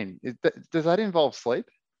insane. Does that involve sleep?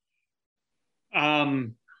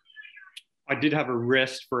 I did have a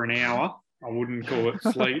rest for an hour. I wouldn't call it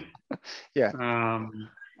sleep. Yeah.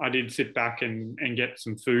 I did sit back and get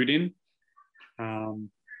some food in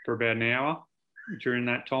for about an hour during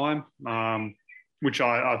that time, which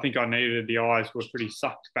I think I needed. The eyes were pretty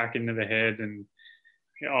sucked back into the head, and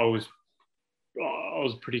I was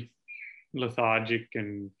pretty lethargic,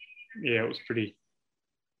 and yeah, it was pretty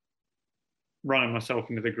running myself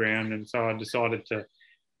into the ground. And so I decided to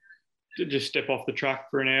just step off the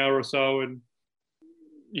track for an hour or so and,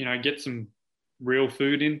 get some real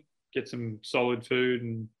food in, get some solid food,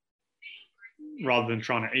 and rather than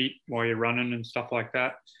trying to eat while you're running and stuff like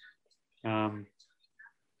that,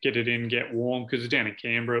 get it in, get warm, because down in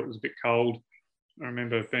Canberra it was a bit cold. I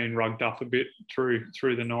remember being rugged up a bit through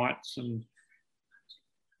the nights, and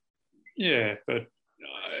yeah, but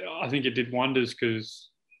I think it did wonders, because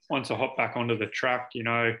once I hopped back onto the track,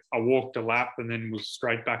 I walked a lap and then was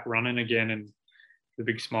straight back running again, and the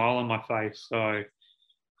big smile on my face. So,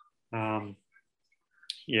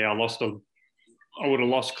 yeah, I would have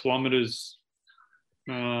lost kilometres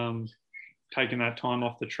taking that time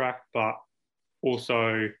off the track, but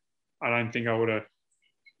also I don't think I would have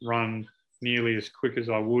run nearly as quick as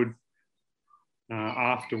I would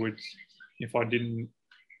afterwards if I didn't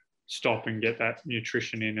stop and get that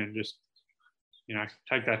nutrition in and just,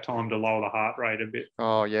 take that time to lower the heart rate a bit.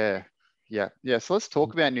 Oh, yeah. So let's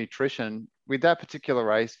talk about nutrition. With that particular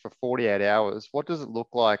race for 48 hours, what does it look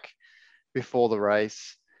like before the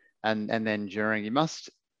race and then during? You must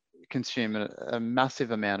consume a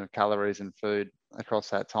massive amount of calories and food across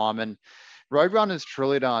that time. And road runners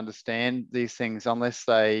truly don't understand these things unless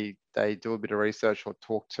they do a bit of research or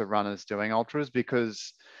talk to runners doing ultras,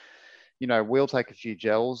 because we'll take a few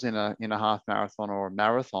gels in a half marathon or a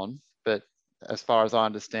marathon, but as far as I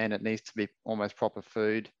understand, it needs to be almost proper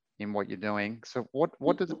food in what you're doing. So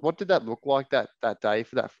what did that look like that day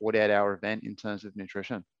for that 48-hour event in terms of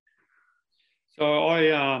nutrition? So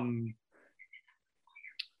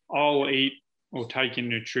I'll eat or take in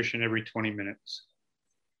nutrition every 20 minutes.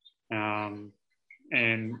 And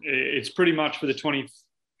it's pretty much for the 48,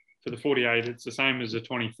 it's the same as the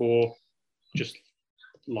 24, just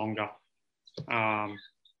longer.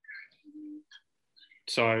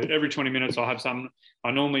 So every 20 minutes I'll have some.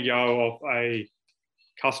 I normally go off a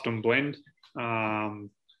custom blend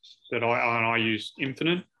that I use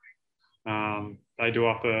Infinite. They do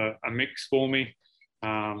up a mix for me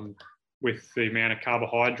with the amount of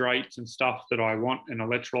carbohydrates and stuff that I want and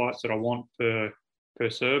electrolytes that I want per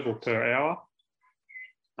serve or per hour.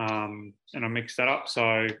 And I mix that up.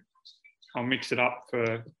 So I'll mix it up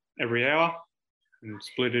for every hour and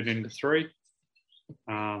split it into 3.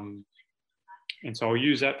 And so I'll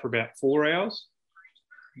use that for about 4 hours.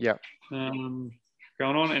 Yep. Going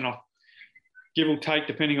on, and I'll give or take,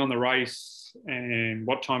 depending on the race and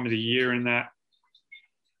what time of the year in that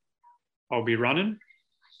I'll be running,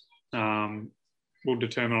 will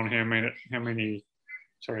determine on how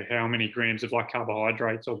many grams of like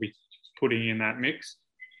carbohydrates I'll be putting in that mix.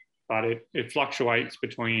 But it fluctuates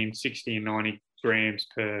between 60 and 90 grams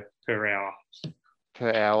per hour.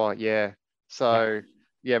 Per hour, yeah. So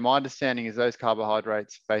yeah, my understanding is those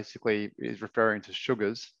carbohydrates basically is referring to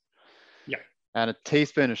sugars. Yeah. And a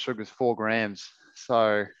teaspoon of sugar is 4 grams.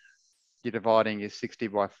 So you're dividing your 60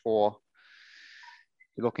 by 4.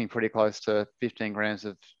 You're looking pretty close to 15 grams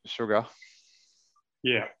of sugar.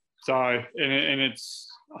 Yeah. So, and it's,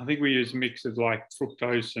 I think we use a mix of like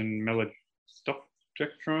fructose and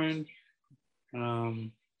maltodextrin.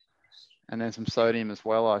 And then some sodium as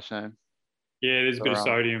well, I assume. Yeah, there's a bit of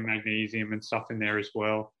sodium, magnesium and stuff in there as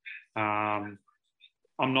well. I'm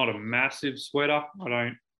not a massive sweater. I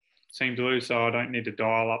don't seem to lose, so I don't need to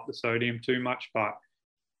dial up the sodium too much. But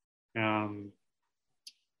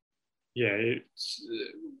it's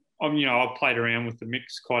I've played around with the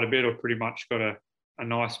mix quite a bit. I've pretty much got a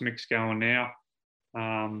nice mix going now.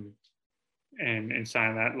 And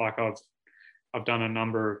saying that, like I've done a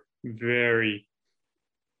number of very,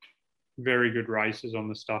 very good races on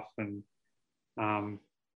the stuff, and don't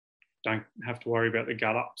have to worry about the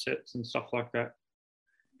gut upsets and stuff like that.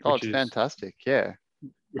 Oh, it's fantastic, yeah.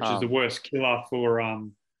 Which is the worst killer for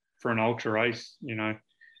an ultra race. You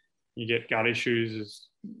get gut issues,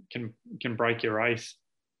 can break your race.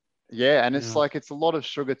 Yeah, and it's like it's a lot of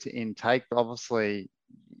sugar to intake, but obviously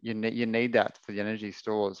you need that for the energy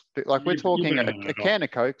stores. But like we're talking a can of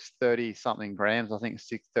Coke's 30 something grams, I think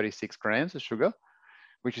 36 grams of sugar,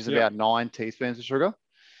 which is about 9 teaspoons of sugar,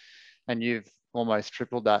 and you've almost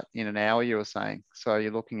tripled that in an hour, you were saying. So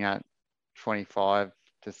you're looking at 25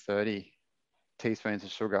 to 30 teaspoons of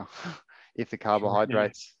sugar if the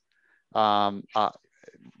carbohydrates are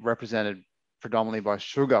represented predominantly by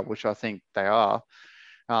sugar, which I think they are.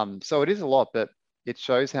 So it is a lot, but it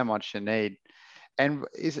shows how much you need. And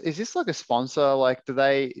is this like a sponsor? Like, do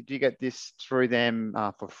you get this through them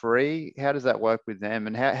for free? How does that work with them?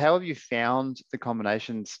 And how have you found the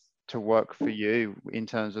combinations to work for you in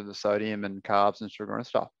terms of the sodium and carbs and sugar and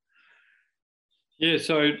stuff? Yeah,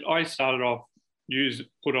 so I started off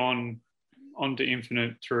put onto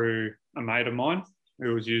Infinite through a mate of mine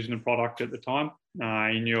who was using the product at the time.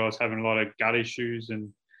 He knew I was having a lot of gut issues,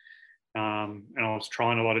 and I was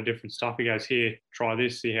trying a lot of different stuff. He goes, "Here, try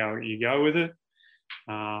this, see how you go with it."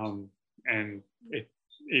 And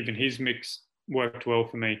even his mix worked well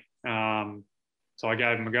for me. So I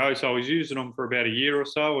gave them a go. So I was using them for about a year or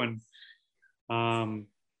so, and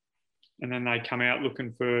then they come out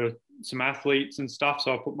looking for some athletes and stuff.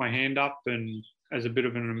 So I put my hand up and as a bit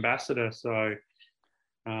of an ambassador. So,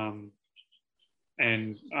 and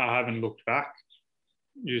I haven't looked back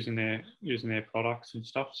using their products and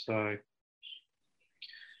stuff. So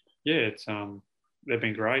yeah, it's they've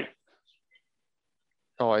been great.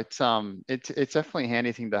 Oh, it's definitely a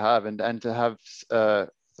handy thing to have, and to have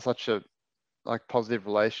such a like positive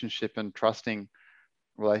relationship and trusting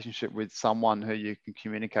relationship with someone who you can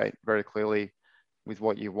communicate very clearly with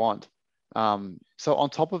what you want. So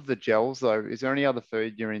on top of the gels though, is there any other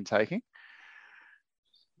food you're intaking?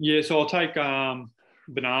 Yeah, so I'll take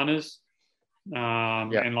bananas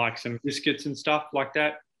and like some biscuits and stuff like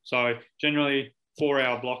that. So generally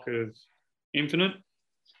 4-hour block of Infinite,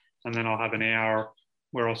 and then I'll have an hour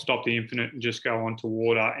where I'll stop the Infinite and just go on to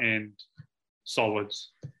water and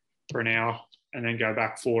solids. for an hour and then go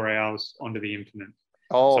back 4 hours onto the infinite.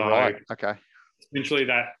 Oh, So right. Okay. essentially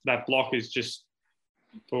that block is just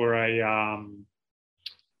for a,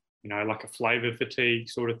 like a flavor fatigue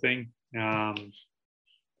sort of thing.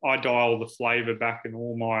 I dial the flavor back in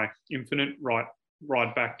all my infinite right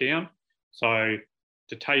back down. So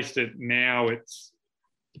to taste it now, it's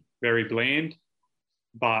very bland,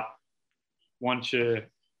 but once you're,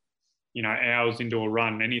 hours into a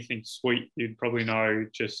run, anything sweet, you'd probably know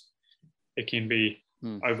just it can be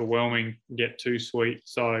overwhelming, get too sweet.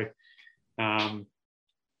 So I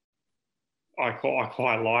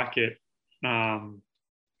quite like it. And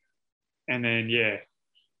then,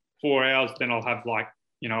 4 hours, then I'll have like,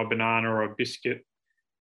 a banana or a biscuit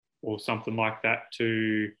or something like that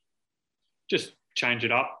to just change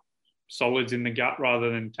it up. Solids in the gut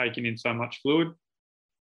rather than taking in so much fluid.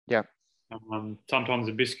 Yeah. Sometimes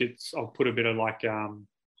the biscuits, I'll put a bit of like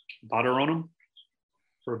butter on them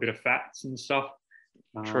for a bit of fats and stuff.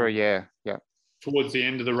 True. Yeah. Yeah. Towards the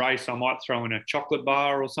end of the race, I might throw in a chocolate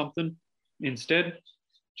bar or something instead,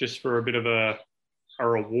 just for a bit of a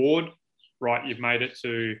reward. Right, you've made it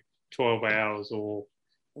to 12 hours or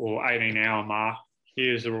 18-hour mark.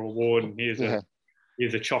 Here's a reward, and here's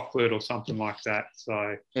a chocolate or something like that.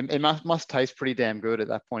 So it must taste pretty damn good at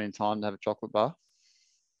that point in time to have a chocolate bar.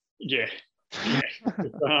 Yeah.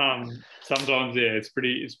 Sometimes, it's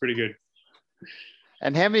pretty good.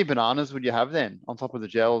 And how many bananas would you have then on top of the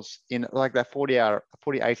gels in like that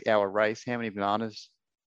 48-hour race? How many bananas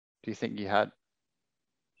do you think you had?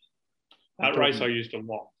 That race I used a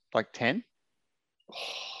lot. Like 10?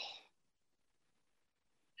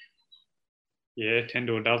 Yeah, 10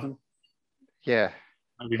 to a dozen. Yeah.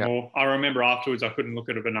 Maybe more. I remember afterwards I couldn't look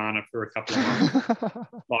at a banana for a couple of months.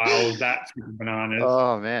 Like I was that sick of bananas.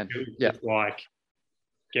 Oh, man. It was just like,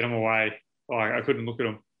 get them away. Like I couldn't look at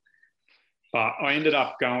them. But I ended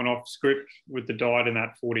up going off script with the diet in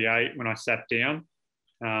that 48 when I sat down.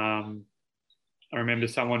 I remember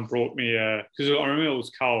someone brought me because I remember it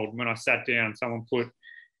was cold. When I sat down, someone put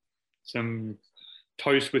some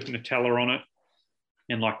toast with Nutella on it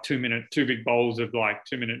and like 2 big bowls of like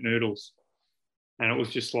 2-minute noodles. And it was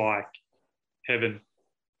just like heaven,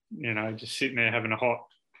 just sitting there having a hot,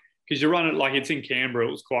 because you run it like it's in Canberra.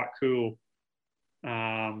 It was quite cool.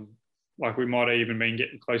 Like we might have even been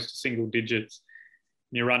getting close to single digits.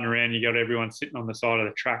 And you're running around, you got everyone sitting on the side of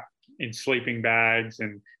the track in sleeping bags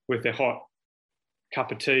and with their hot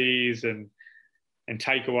cup of teas and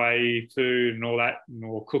takeaway food and all that,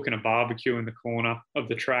 or cooking a barbecue in the corner of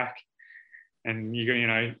the track. And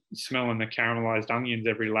you smelling the caramelized onions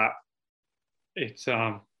every lap. It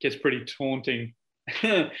gets pretty taunting.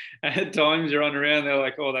 At times you're running around, they're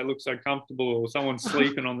like, oh, they look so comfortable, or someone's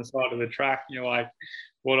sleeping on the side of the track. And you're like,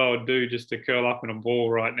 what I would do just to curl up in a ball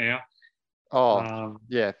right now. Oh,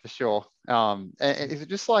 yeah, for sure. And is it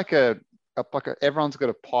just like everyone's got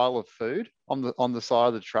a pile of food on the side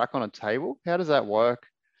of the track on a table? How does that work?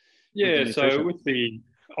 Yeah, so with the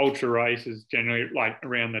ultra races, generally like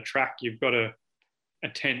around the track, you've got a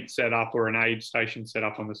tent set up or an aid station set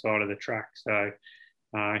up on the side of the track. So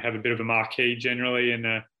you have a bit of a marquee generally and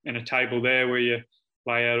a table there where you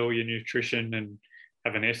lay out all your nutrition and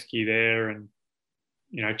have an esky there and,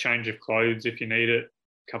 change of clothes if you need it,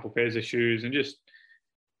 a couple pairs of shoes and just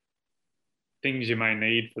things you may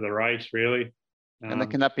need for the race, really. And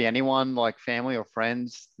can that be anyone, like family or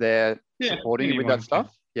friends there supporting you with that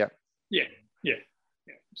stuff? Yeah.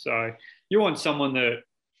 So you want someone that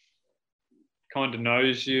kind of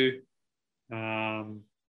knows you,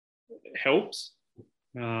 helps.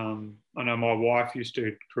 I know my wife used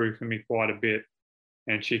to crew for me quite a bit,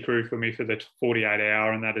 and she crewed for me for the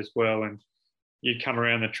 48-hour and that as well. And you come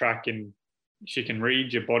around the track and she can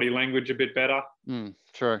read your body language a bit better.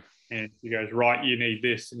 True. And she goes, right, you need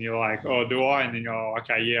this. And you're like, oh, do I? And then you're, oh,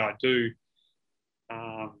 okay, yeah, I do.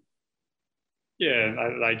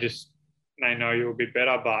 They know you a bit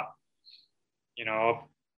better. But,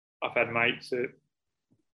 I've had mates that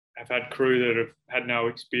have had crew that have had no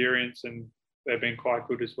experience and they've been quite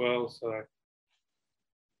good as well. So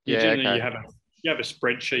you have a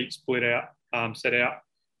spreadsheet set out,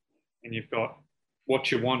 and you've got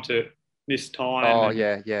what you want at this time. Oh,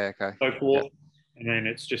 and okay. So forth. And then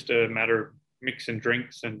it's just a matter of mixing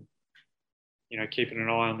drinks and, keeping an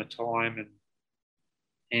eye on the time and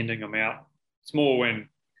handing them out. It's more when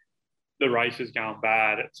the race is going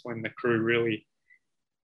bad. It's when the crew really,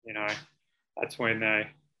 that's when they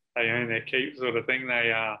own their keep sort of thing.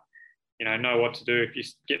 They, know what to do if you're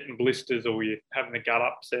getting blisters or you're having the gut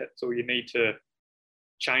upsets or you need to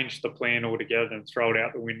change the plan altogether and throw it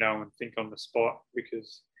out the window and think on the spot,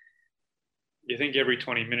 because you think every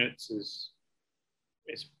 20 minutes is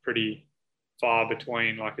it's pretty far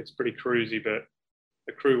between. Like, it's pretty cruisy, but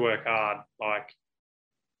the crew work hard. Like,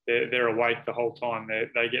 they're awake the whole time.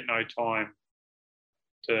 They get no time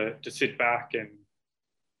to sit back and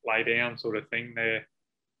lay down, sort of thing.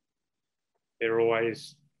 They're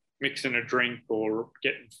always mixing a drink or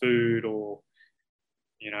getting food, or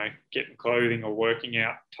getting clothing, or working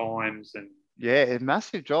out times. And Yeah, a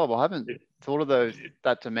massive job. I haven't thought of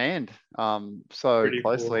that demand so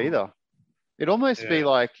closely either. It'd almost be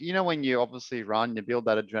like, when you obviously run, you build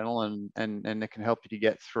that adrenaline, and it can help you to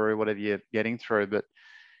get through whatever you're getting through. But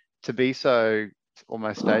to be so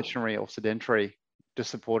almost stationary or sedentary,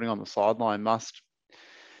 just supporting on the sideline, must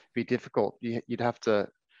be difficult. You'd have to,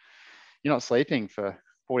 you're not sleeping for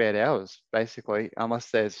 48 hours, basically,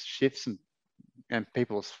 unless there's shifts and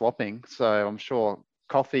people are swapping. So I'm sure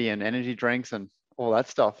coffee and energy drinks and all that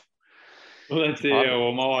stuff. Well, that's it.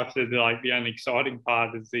 Well, my wife said, like, the only exciting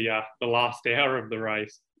part is the last hour of the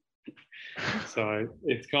race. So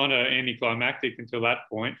it's kind of anticlimactic until that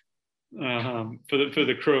point, for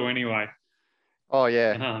the crew anyway. Oh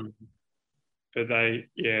yeah. But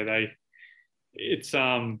it's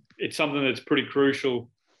something that's pretty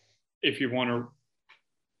crucial if you want to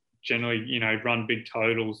generally, run big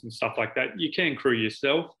totals and stuff like that. You can crew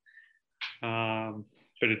yourself,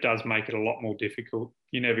 but it does make it a lot more difficult.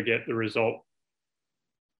 You never get the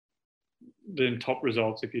top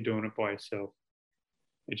results if you're doing it by yourself.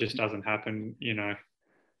 It just doesn't happen.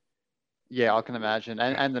 Yeah, I can imagine.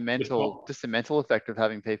 And the mental effect of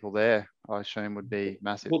having people there, I assume, would be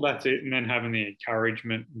massive. Well, that's it. And then having the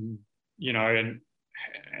encouragement, and,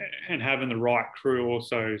 and having the right crew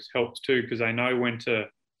also helps too, because they know when to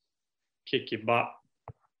kick your butt,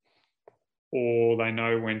 or they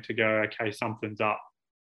know when to go, okay, something's up.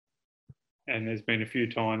 And there's been a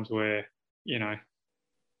few times where,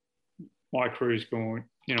 my crew's going,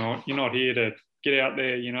 you're not here to get out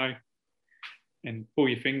there, and pull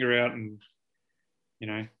your finger out, and,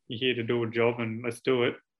 you're here to do a job, and let's do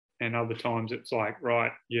it. And other times it's like,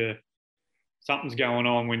 right, something's going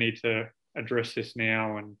on. We need to address this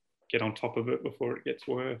now and get on top of it before it gets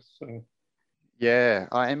worse. So. Yeah,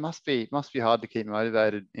 it must be hard to keep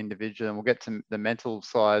motivated individually, and we'll get to the mental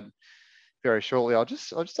side very shortly. I just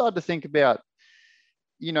started to think about,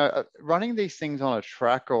 running these things on a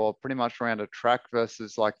track, or pretty much around a track,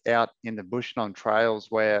 versus like out in the bush and on trails,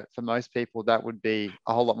 where for most people that would be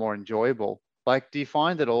a whole lot more enjoyable. Like, do you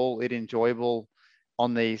find it enjoyable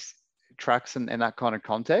on these tracks and that kind of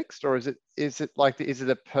context, or is it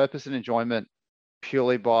a purpose and enjoyment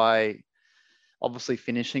purely by obviously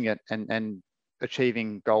finishing it and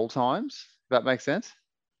achieving goal times? If that makes sense?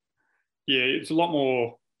 Yeah, it's a lot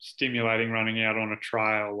more stimulating running out on a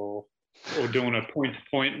trail, or doing a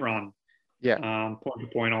point-to-point run. Yeah.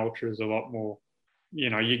 Point-to-point ultra is a lot more,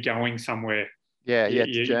 you're going somewhere. Yeah,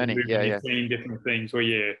 it's a journey. You're seeing different things.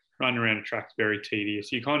 Where, running around a track is very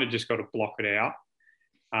tedious. You kind of just got to block it out.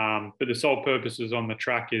 But the sole purpose is on the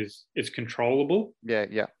track is it's controllable.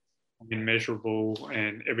 Yeah. And measurable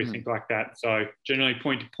and everything like that. So generally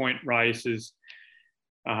point-to-point races,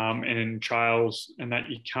 and trails, and that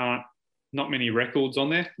not many records on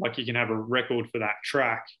there. Like, you can have a record for that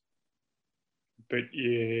track, but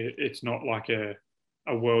it's not like a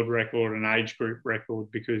world record, an age group record,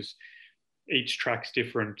 because each track's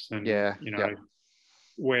different. And,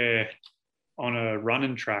 where on a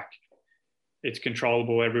running track, it's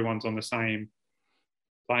controllable. Everyone's on the same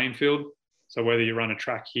playing field. So whether you run a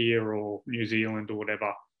track here or New Zealand or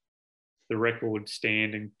whatever, the records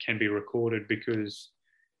stand and can be recorded, because,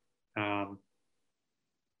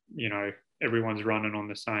 everyone's running on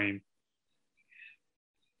the same,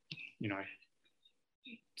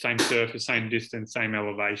 same surface, same distance, same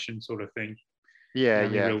elevation, sort of thing. Yeah,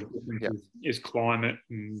 the real difference is climate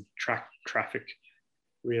and traffic,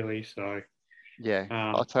 really. So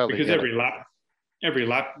I'll totally because get every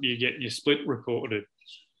lap you get your split recorded.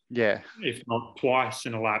 Yeah, if not twice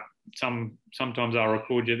in a lap. Sometimes I'll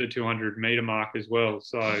record you at the 200 meter mark as well.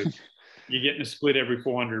 So you're getting a split every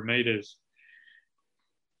 400 meters,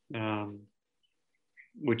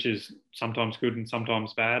 which is sometimes good and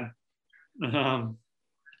sometimes bad.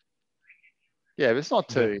 Yeah, but it's not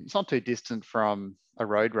too distant from a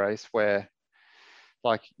road race where,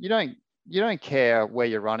 like, you don't care where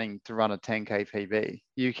you're running to run a 10K PB.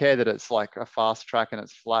 You care that it's like a fast track and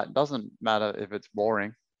it's flat. It doesn't matter if it's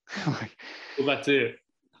boring. Well, that's it.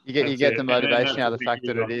 You get the motivation out of the fact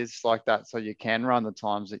that it is like that, so you can run the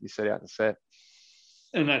times that you set out to set.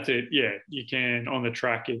 And that's it. Yeah, you can on the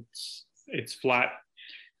track. It's flat.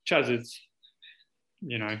 Chaz, it's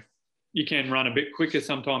you can run a bit quicker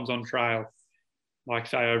sometimes on trail, like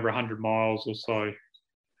say over 100 miles or so.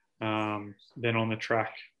 than on the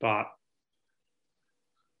track. But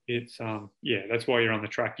it's that's why you're on the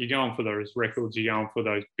track. You're going for those records. You're going for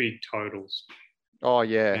those big totals. Oh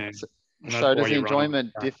yeah. And that's So why does the you run on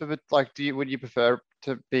enjoyment the track. differ? But like, would you prefer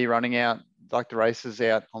to be running out like the races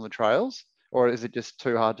out on the trails, or is it just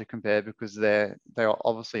too hard to compare because they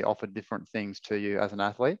obviously offer different things to you as an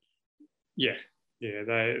athlete? Yeah,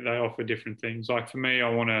 they offer different things. Like for me, I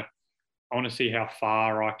want to see how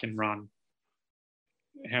far I can run,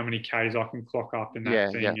 how many Ks I can clock up in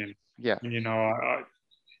that thing, and you know,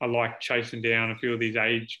 I like chasing down a few of these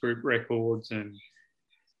age group records and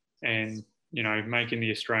you know, making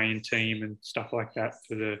the Australian team and stuff like that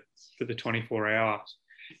for the 24 hours.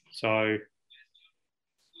 So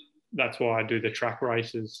that's why I do the track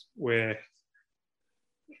races, where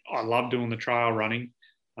I love doing the trail running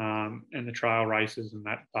and the trail races and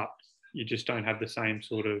that, but you just don't have the same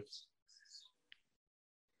sort of,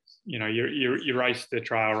 you know, you race the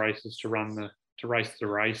trail races to race the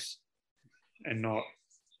race and not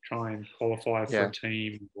try and qualify for a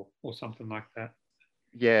team or something like that.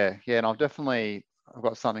 Yeah, and I've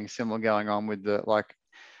got something similar going on with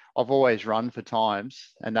I've always run for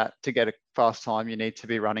times, and that to get a fast time, you need to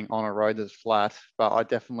be running on a road that's flat. But I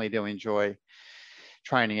definitely do enjoy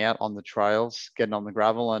training out on the trails, getting on the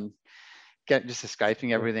gravel and just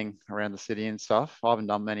escaping everything around the city and stuff. I haven't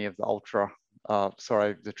done many of the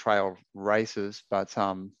the trail races, but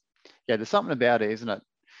there's something about it, isn't it?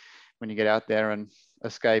 When you get out there and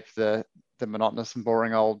escape the monotonous and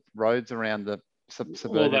boring old roads around the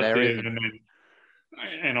suburban areas.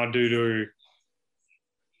 And I do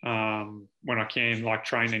when I can, like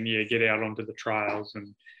training, get out onto the trails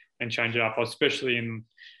and change it up, especially in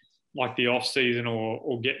like the off season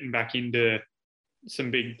or getting back into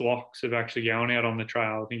some big blocks of actually going out on the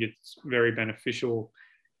trail. I think it's very beneficial.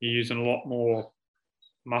 You're using a lot more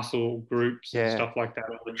muscle groups and stuff like that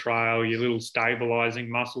on the trail, your little stabilizing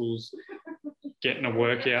muscles, getting a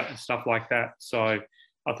workout and stuff like that. So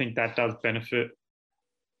I think that does benefit,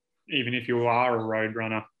 even if you are a road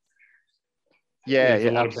runner.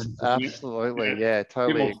 Absolutely. Yeah,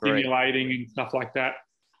 totally agree. Stimulating and stuff like that.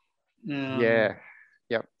 Yep.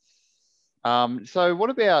 So what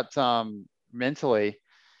about mentally,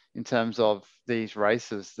 in terms of these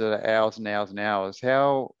races that are hours and hours and hours?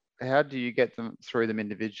 How do you get them through them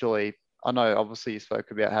individually? I know obviously you spoke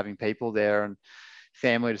about having people there and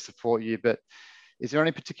family to support you, but is there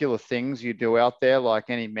any particular things you do out there, like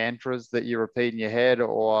any mantras that you repeat in your head,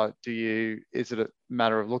 or is it a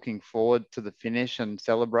matter of looking forward to the finish and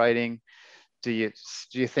celebrating? Do you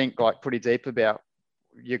think like pretty deep about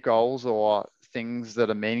your goals or things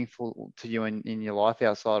that are meaningful to you in your life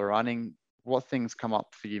outside of running? What things come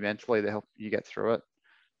up for you mentally to help you get through it?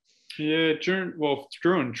 Yeah,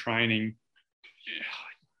 during training,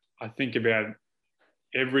 I think about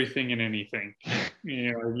everything and anything.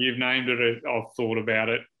 You know, you've named it. I've thought about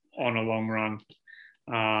it on a long run,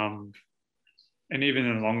 and even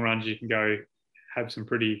in the long runs, you can go have some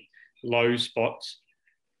pretty low spots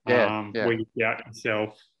where you doubt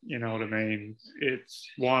yourself. You know what I mean? It's,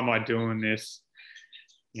 why am I doing this?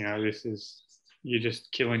 You know, you're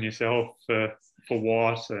just killing yourself for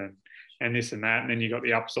what and this and that, and then you got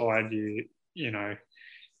the upside. You know,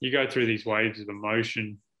 you go through these waves of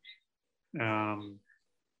emotion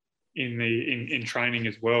in training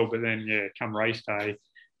as well. But then come race day,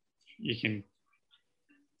 you can,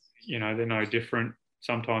 you know, they're no different.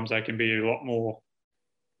 Sometimes they can be a lot more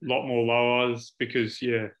lowers because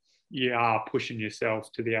you are pushing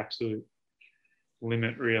yourself to the absolute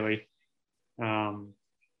limit, really. And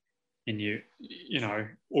you know,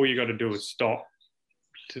 all you got to do is stop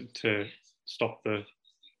to stop the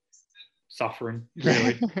suffering,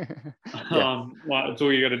 really. That's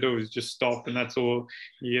all you got to do is just stop, and that's all.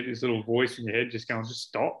 You get this little voice in your head just going, just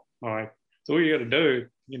stop. Like, that's all you got to do.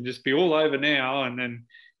 You can just be all over now, and then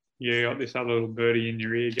you got this other little birdie in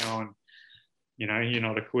your ear going, you know, you're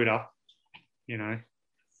not a quitter. You know,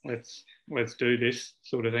 let's do this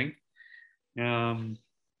sort of thing.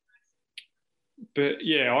 But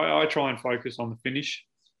I try and focus on the finish,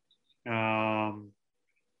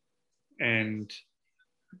 and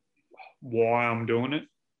why I'm doing it.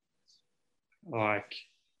 Like,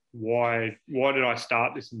 why did I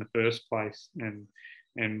start this in the first place, and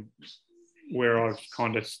where I've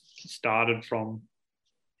kind of started from,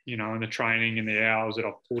 you know, and the training and the hours that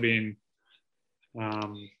I've put in.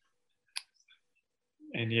 And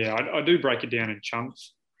I do break it down in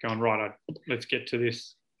chunks, going, right, let's get to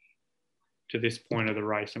this point of the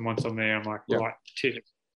race. And once I'm there, I'm like, right, tick,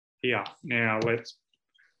 here, now let's,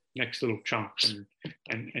 next little chunk,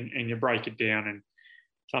 and you break it down. And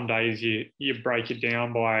some days you break it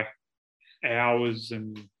down by hours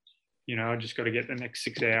and I just got to get the next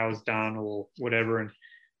 6 hours done or whatever. And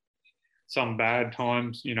some bad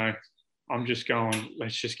times, I'm just going,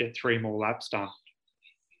 let's just get 3 more laps done,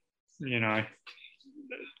 and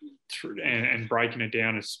breaking it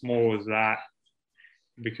down as small as that,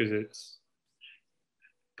 because it's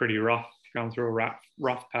pretty rough going through a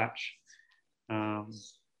rough patch. But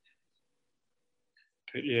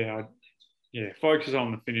focus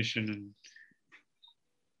on the finishing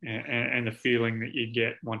and the feeling that you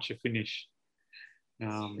get once you finish.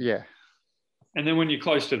 And then when you're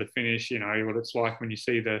close to the finish, what it's like when you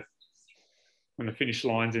see when the finish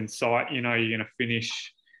line's in sight, you're going to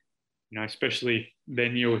finish, especially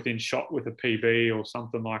then you're within shot with a PB or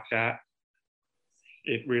something like that.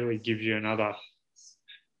 It really gives you another,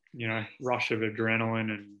 rush of adrenaline,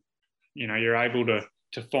 and, you're able to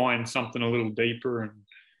find something a little deeper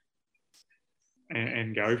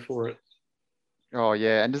and go for it. Oh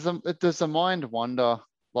yeah. And does the mind wander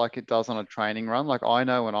like it does on a training run? Like I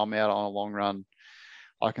know when I'm out on a long run,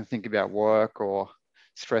 I can think about work or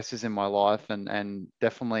stresses in my life and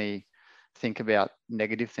definitely think about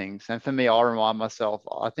negative things. And for me, I remind myself,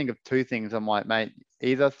 I think of 2 things. I'm like, mate,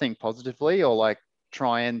 either think positively or like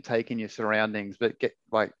try and take in your surroundings, but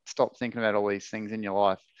stop thinking about all these things in your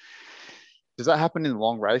life. Does that happen in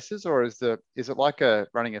long races, or is it like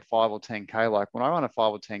running a 5 or 10K? Like when I run a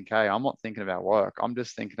 5 or 10K, I'm not thinking about work. I'm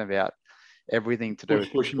just thinking about everything to do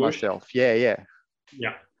with pushing myself. Yeah.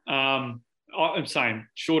 I'm saying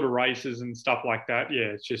shorter races and stuff like that. Yeah,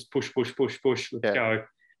 it's just push. Let's go.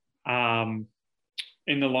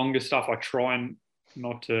 In the longer stuff, I try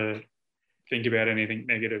not to think about anything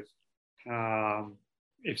negative.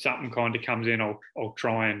 If something kind of comes in, I'll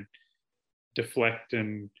try and deflect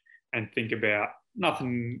and think about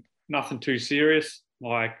nothing too serious.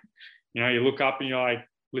 Like, you look up and you like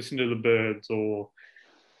listen to the birds, or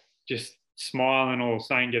just smiling or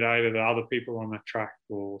saying g'day to the other people on the track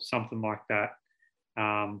or something like that.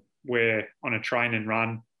 Where on a train and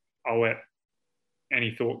run, I'll let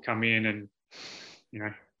any thought come in and,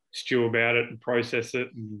 stew about it and process it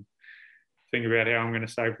and think about how I'm going to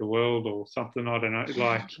save the world or something. I don't know.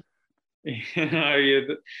 Like,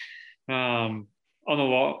 on the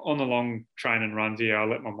long train and runs, I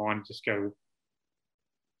let my mind just go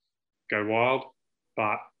wild.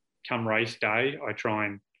 But come race day, I try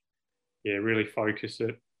and really focus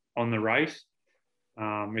it on the race.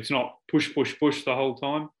 It's not push the whole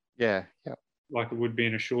time. Yeah. Like it would be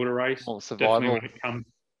in a shorter race. Or survival. Definitely when it comes,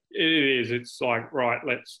 it is. It's like, right,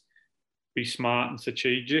 let's be smart and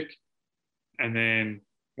strategic. And then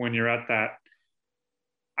when you're at that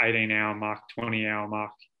 18-hour mark, 20-hour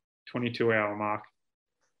mark, 22-hour mark,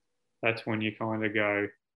 that's when you kind of go,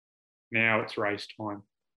 now it's race time.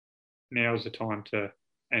 Now's the time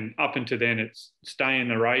and up until then, it's stay in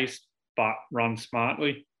the race, but run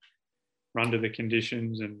smartly, run to the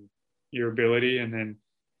conditions and your ability. And then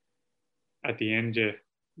at the end, you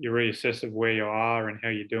reassess of where you are and how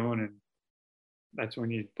you're doing. And that's when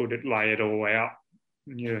you lay it all out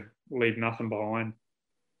and you leave nothing behind.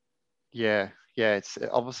 Yeah. It's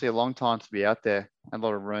obviously a long time to be out there and a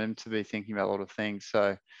lot of room to be thinking about a lot of things.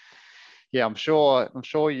 So yeah, I'm sure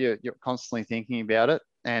you're constantly thinking about it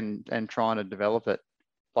and trying to develop it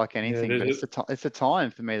like anything. But it's a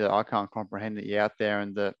time for me that I can't comprehend that you're out there,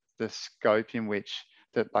 and the scope in which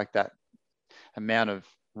that amount of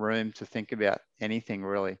room to think about anything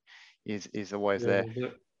really is always there.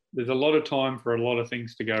 There's a lot of time for a lot of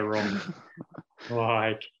things to go wrong.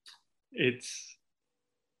 Like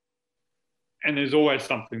and there's always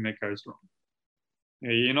something that goes wrong.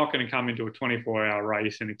 You're not going to come into a 24-hour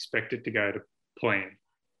race and expect it to go to plan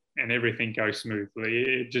and everything goes smoothly.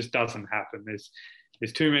 It just doesn't happen. There's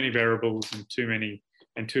too many variables and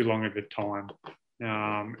too long of a time.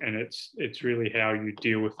 And it's really how you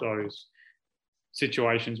deal with those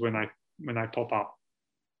situations when they pop up.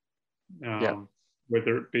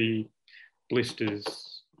 Whether it be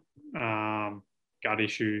blisters, gut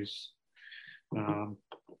issues,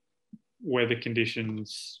 weather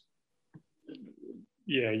conditions,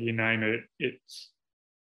 you name it, it's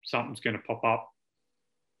something's going to pop up.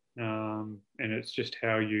 And it's just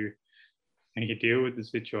how you deal with the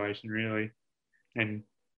situation, really, and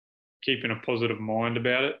keeping a positive mind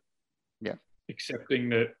about it. Yeah. Accepting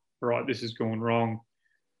that, right, this has gone wrong.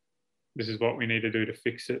 This is what we need to do to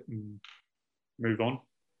fix it and move on.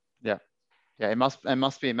 Yeah. It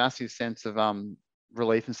must be a massive sense of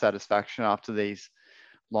relief and satisfaction after these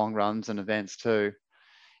long runs and events too.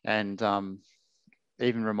 And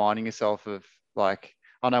even reminding yourself of, like,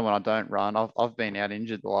 I know when I don't run, I've been out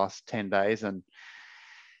injured the last 10 days and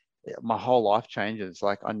my whole life changes.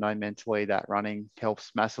 Like I know mentally that running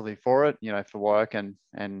helps massively for it, for work and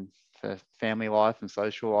for family life and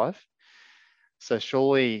social life. So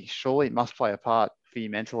surely it must play a part for you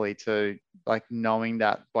mentally too, like knowing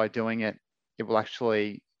that by doing it, it will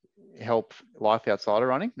actually help life outside of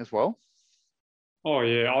running as well. Oh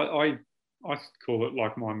yeah, I call it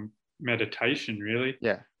like my meditation really.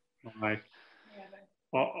 Yeah. Like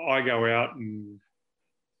I go out and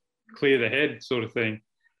clear the head sort of thing.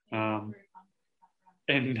 And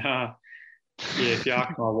yeah, if you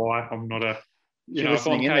ask my wife, I'm not a, She's if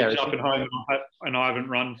listening I'm in there, caged is up she? at home and I haven't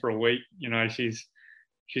run for a week, she's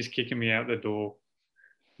kicking me out the door.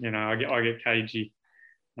 I get cagey.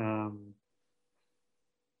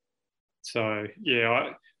 So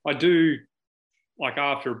yeah, I do, like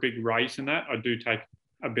after a big race and that, I do take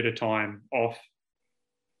a bit of time off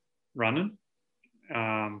running.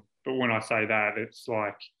 But when I say that, it's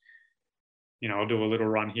like, I'll do a little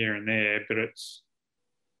run here and there, but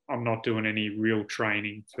I'm not doing any real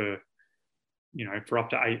training for up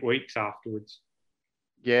to 8 weeks afterwards.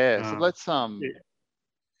 Yeah. So Yeah,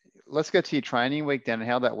 let's get to your training week then and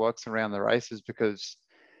how that works around the races, because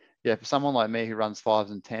yeah, for someone like me who runs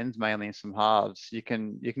fives and tens mainly in some halves, you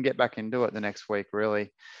can get back into it the next week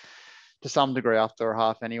really to some degree after a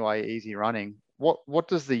half anyway, easy running. What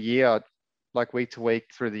does the year, like week to week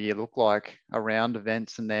through the year, look like around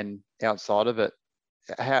events and then outside of it?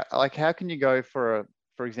 How can you go for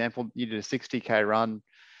example, you did a 60K run,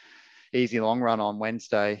 easy long run on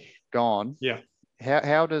Wednesday, gone. yeah,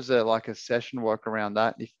 How does a session work around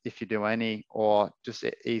that if you do any, or just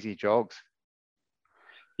easy jogs?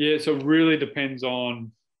 yeah. So it really depends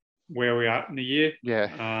on where we are in the year,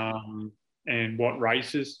 Yeah. and what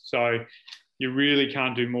races. So you really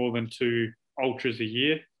can't do more than 2 ultras a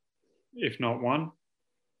year, if not one.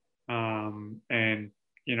 And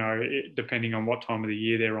depending on what time of the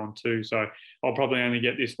year they're on too. So I'll probably only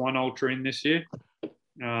get this one ultra in this year,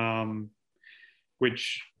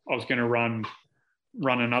 which I was going to run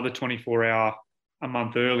another 24-hour a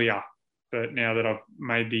month earlier, but now that I've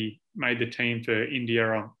made the team for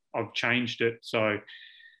India, I've changed it. So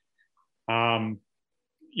 3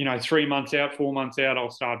 months out, 4 months out,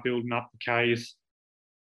 I'll start building up the Ks,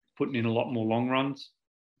 putting in a lot more long runs.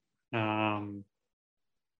 And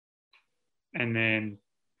then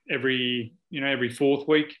every fourth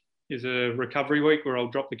week is a recovery week where I'll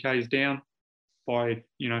drop the Ks down by,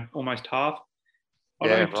 almost half.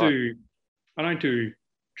 Yeah, right. I don't do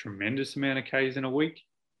tremendous amount of Ks in a week.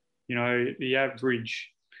 My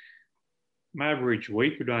average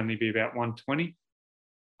week would only be about 120.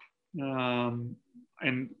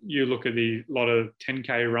 And you look at a lot of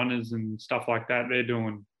 10K runners and stuff like that,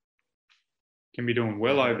 can be doing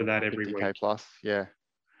well over that every 50K week. plus. Yeah.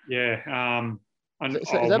 Yeah.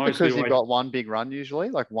 So is that because you've got one big run usually,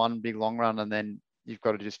 like one big long run, and then you've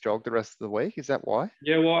got to just jog the rest of the week? Is that why?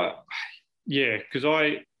 Yeah, because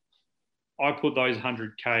I put those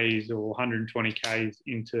 100Ks or 120Ks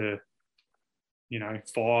into,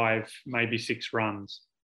 5, maybe 6 runs.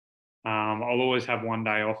 I'll always have one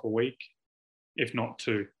day off a week, if not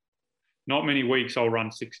 2. Not many weeks I'll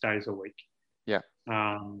run 6 days a week. Yeah.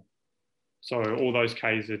 So all those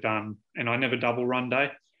Ks are done, and I never double run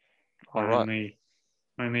day. All I right.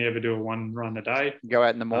 only ever do a one run a day. You go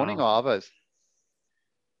out in the morning or others?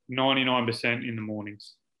 99% in the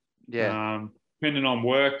mornings. Yeah. Depending on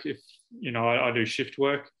work, if I do shift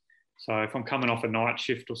work. So if I'm coming off a night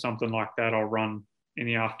shift or something like that, I'll run in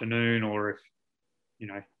the afternoon, or if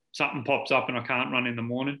something pops up and I can't run in the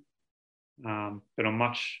morning. But I'm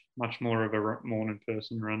much more of a morning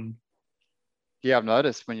person running. Yeah, I've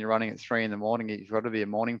noticed when you're running at 3 in the morning, you've got to be a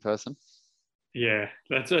morning person. Yeah,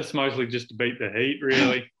 that's mostly just to beat the heat,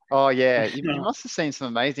 really. Oh yeah, you must have seen some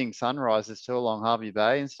amazing sunrises too along Harvey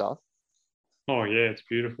Bay and stuff. Oh yeah, it's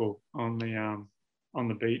beautiful on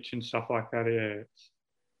the beach and stuff like that. Yeah,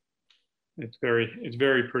 it's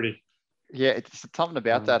very pretty. Yeah, it's something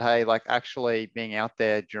about that. Hey, like actually being out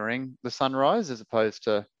there during the sunrise as opposed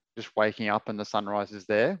to just waking up and the sunrise is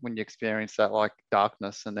there, when you experience that like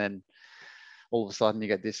darkness and then all of a sudden you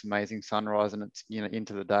get this amazing sunrise and it's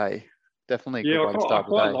into the day. Definitely a good Yeah, way to I start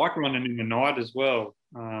the quite day. like running in the night as well.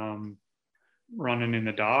 Running in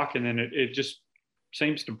the dark, and then it just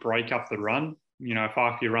seems to break up the run. If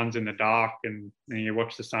half your run's in the dark and you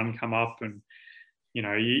watch the sun come up, and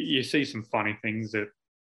you see some funny things at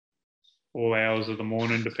all hours of the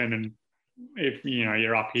morning, depending if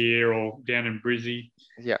you're up here or down in Brizzy.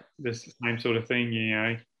 Yeah. The same sort of thing.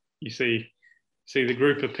 You see the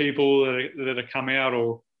group of people that are come out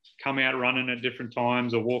running at different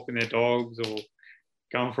times, or walking their dogs, or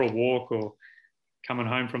going for a walk, or coming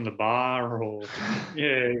home from the bar, or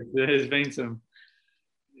there's been some,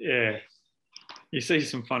 you see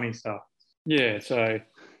some funny stuff. Yeah, so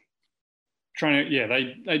trying to, yeah,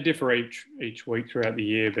 they differ each week throughout the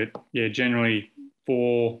year, but yeah, generally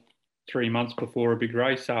 3 months before a big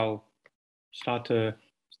race, I'll start to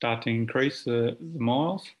increase the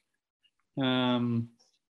miles. And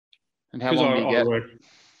how Because long do you get?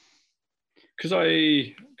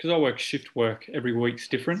 I work shift work, every week's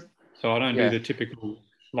different, so I don't do Yeah. the typical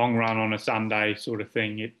long run on a Sunday sort of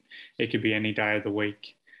thing. It could be any day of the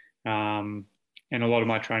week, and a lot of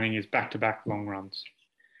my training is back to back long runs.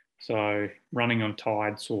 So running on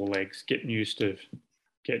tired, sore legs, getting used to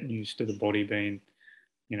the body being,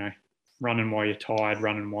 running while you're tired,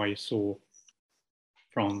 running while you're sore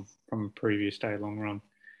from a previous day long run.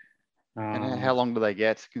 And how long do they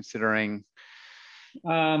get, considering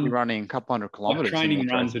you're running a couple hundred Like kilometers in training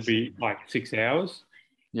these runs races? would be like 6 hours.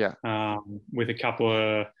 Yeah. With a couple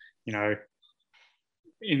of, in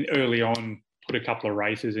early on, put a couple of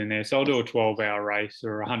races in there. So I'll do a 12-hour race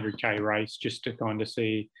or a 100K race just to kind of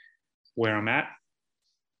see where I'm at,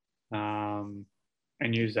 and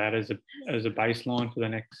use that as a baseline for the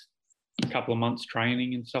next couple of months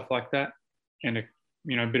training and stuff like that, and a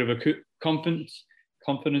bit of a confidence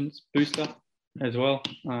booster as well.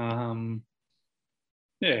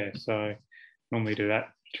 So normally do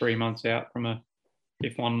that 3 months out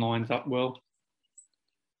if one lines up well.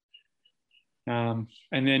 And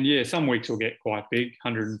then, some weeks will get quite big,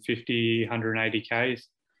 150, 180 Ks.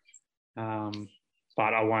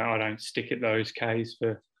 But I don't stick at those Ks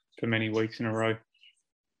for many weeks in a row.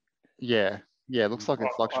 Yeah. Yeah, it looks like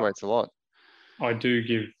it fluctuates a lot. I do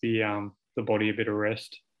give the body a bit of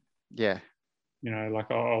rest. Yeah. Like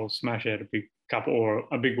I'll smash out a big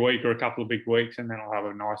week or a couple of big weeks, and then I'll have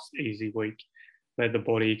a nice easy week. Let the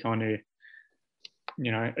body kind of,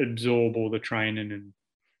 absorb all the training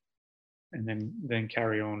and then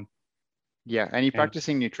carry on. Yeah. And you're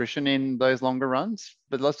practicing nutrition in those longer runs?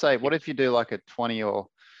 But let's say, what if you do like a 20 or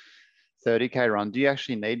 30K run? Do you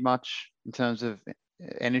actually need much in terms of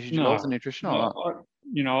energy levels and nutrition or not?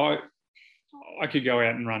 I could go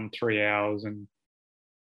out and run 3 hours and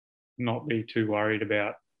not be too worried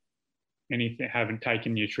about anything, haven't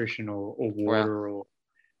taken nutrition or water. Wow.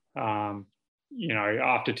 Or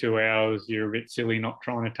after 2 hours you're a bit silly not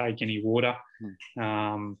trying to take any water.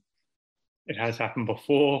 It has happened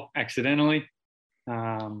before accidentally,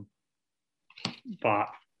 but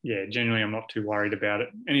yeah, generally I'm not too worried about it.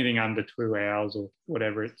 Anything under 2 hours or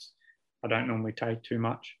whatever, I don't normally take too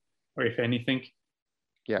much, or if anything.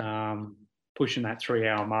 Yeah. Pushing that 3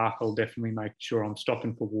 hour mark, I'll definitely make sure I'm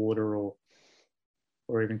stopping for water or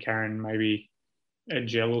even carrying maybe a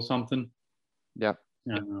gel or something. Yeah.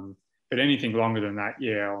 But anything longer than that,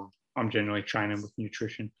 I'm generally training with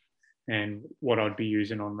nutrition and what I'd be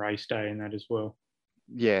using on race day and that as well.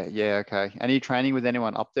 Yeah, okay. And are you training with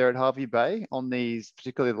anyone up there at Harvey Bay on these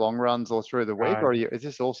particularly long runs or through the week, or is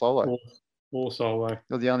this all solo? All solo.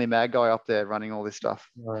 You're the only mad guy up there running all this stuff.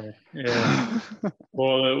 Yeah.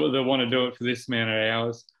 Well, they want to do it for this amount of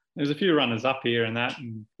hours. There's a few runners up here and that,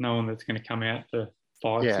 and no one that's going to come out for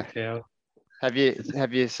 5-6 hours.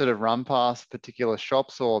 Have you sort of run past particular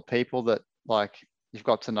shops or people that like you've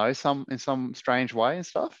got to know in some strange way and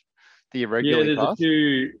stuff that you regularly pass?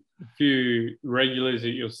 A few regulars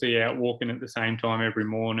that you'll see out walking at the same time every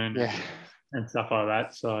morning. Yeah. And stuff like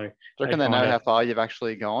that. So do you reckon they know how far you've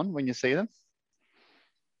actually gone when you see them?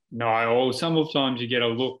 No, or sometimes you get a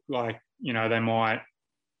look like, they might,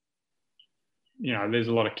 there's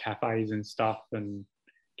a lot of cafes and stuff and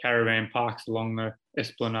caravan parks along the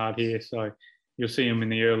esplanade here. So you'll see them in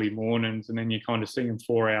the early mornings, and then you kind of see them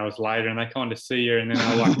 4 hours later, and they kind of see you, and then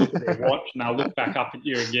they'll like look at their watch and they'll look back up at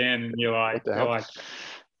you again, and you're like,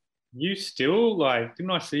 you still, like,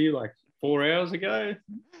 didn't I see you like 4 hours ago?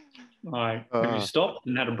 Like, have you stopped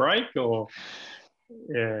and had a break? Or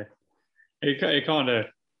it kind of,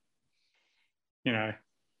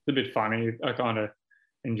 it's a bit funny. I kind of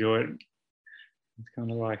enjoy it. It's kind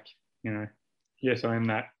of like, yes, I am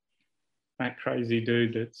that crazy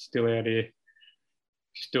dude that's still out here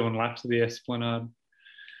just doing laps of the esplanade.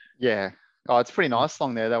 Yeah. Oh, it's pretty nice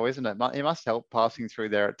along there though, isn't it? It must help passing through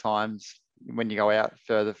there at times when you go out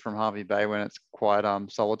further from Harvey Bay, when it's quite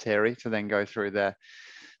solitary, to then go through that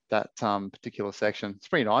particular section. It's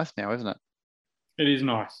pretty nice now, isn't it? It is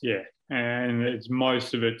nice, yeah. And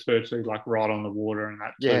most of it's virtually like right on the water and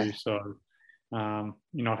that too. Yeah. So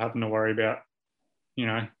you're not having to worry about,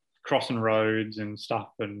 crossing roads and stuff,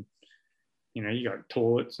 and you got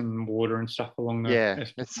toilets and water and stuff along the. Yeah,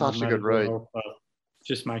 it's such a good route. Well, but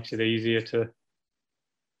just makes it easier to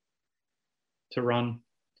run.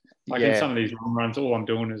 Like in some of these long runs, all I'm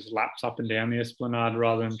doing is laps up and down the esplanade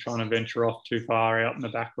rather than trying to venture off too far out in the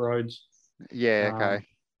back roads. Yeah, okay.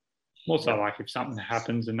 Also, like if something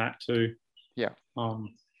happens in that too, Yeah.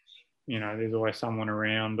 There's always someone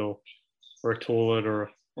around, or a toilet,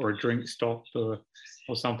 or a drink stop, or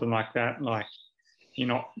something like that. Like, you're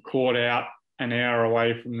not caught out an hour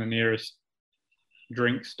away from the nearest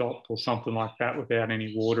drink stop or something like that without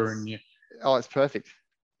any water, and Oh, it's perfect.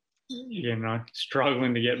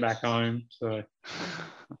 struggling to get back home. So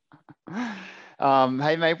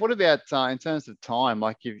hey mate, what about in terms of time?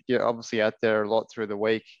 Like, you're obviously out there a lot through the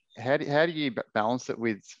week. How do you balance it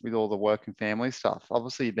with all the work and family stuff?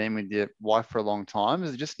 Obviously, you've been with your wife for a long time.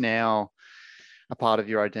 Is it just now a part of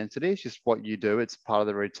your identity? It's just what you do. It's part of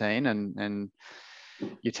the routine, and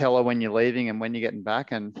you tell her when you're leaving and when you're getting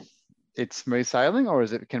back, and it's smooth sailing, or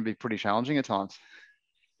can it be pretty challenging at times?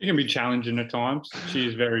 it can be challenging at times. She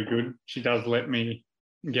is very good. She does let me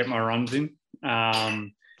get my runs in.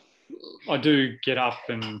 I do get up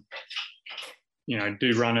and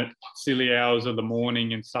do run at silly hours of the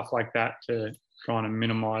morning and stuff like that to try and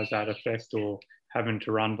minimise that effect, or having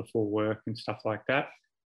to run before work and stuff like that.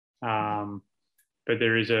 But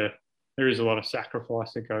there is a lot of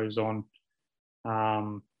sacrifice that goes on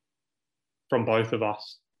from both of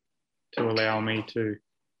us to allow me to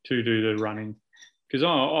do the running, because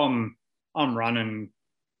I'm running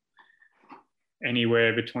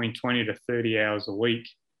anywhere between 20 to 30 hours a week,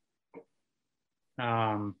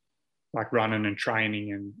 like running and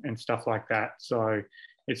training and stuff like that. So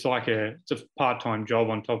it's like it's a part-time job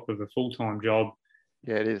on top of a full-time job.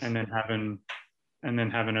 Yeah, it is. And then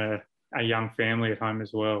having a young family at home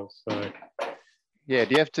as well. So yeah,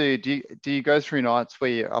 do you go through nights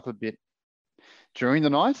where you're up a bit during the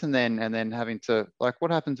night, and then having to, like,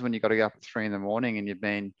 what happens when you got to go up at 3 a.m. and you've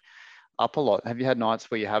been up a lot? Have you had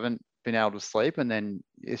nights where you haven't been able to sleep, and then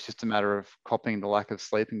it's just a matter of copying the lack of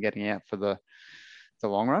sleep and getting out for the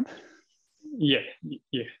long run? Yeah.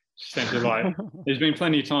 Essentially, like, there's been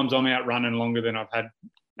plenty of times I'm out running longer than I've had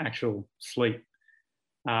actual sleep.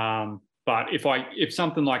 But if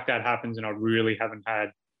something like that happens and I really haven't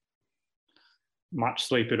had much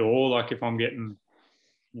sleep at all, like if I'm getting,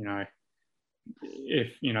 if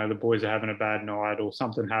the boys are having a bad night or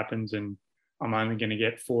something happens and I'm only going to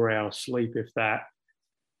get 4 hours sleep, if that,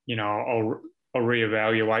 I'll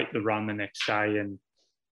reevaluate the run the next day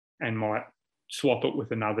and might swap it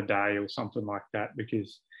with another day or something like that,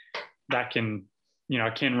 because that can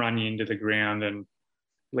run you into the ground and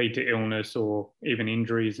lead to illness or even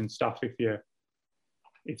injuries and stuff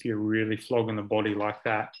if you're really flogging the body like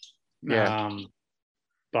that. Yeah.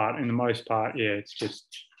 But in the most part, yeah, it's just,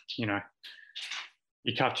 you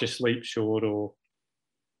cut your sleep short, or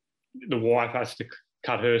the wife has to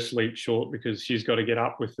cut her sleep short because she's got to get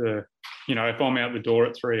up with if I'm out the door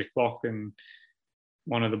at 3 o'clock and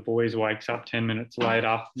one of the boys wakes up 10 minutes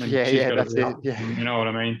later, then she's got to be up. Yeah. You know what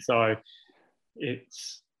I mean? So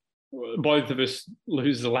it's, both of us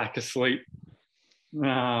lose the lack of sleep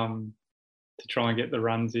to try and get the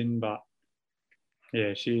runs in. But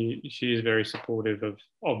yeah, she is very supportive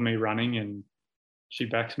of me running, and she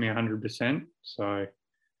backs me 100%. So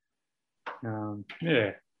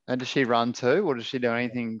yeah. And does she run too, or does she do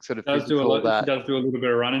anything sort of She does do a little bit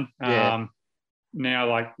of running. Yeah. Now,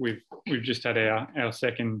 like, we've just had our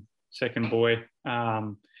second boy.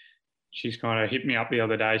 She's kind of hit me up the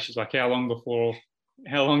other day. She's like, how long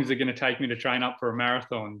is it going to take me to train up for a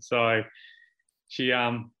marathon? So she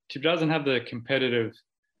doesn't have the competitive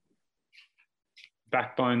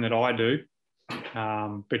backbone that I do,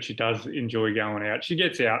 but she does enjoy going out. She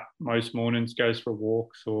gets out most mornings, goes for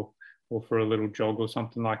walks or for a little jog or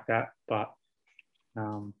something like that. But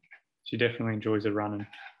she definitely enjoys the running.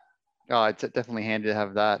 Oh, it's definitely handy to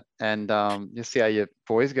have that. And you see how your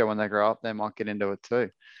boys go when they grow up, they might get into it too.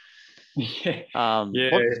 Yeah.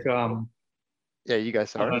 Yeah, you go,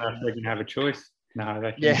 sorry. I don't know if they can have a choice. No,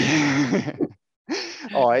 they can. Yeah.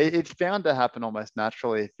 Oh, it's bound to happen almost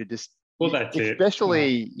naturally if you just... Well, that's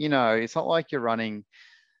especially, it's not like you're running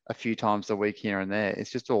a few times a week here and there.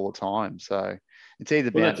 It's just all the time. So it's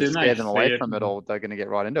either bound to scare them away from it, or they're going to get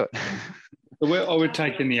right into it. I would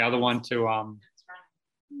take in the other one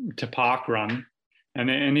to park run,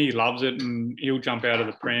 and he loves it, and he'll jump out of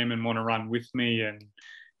the pram and want to run with me, and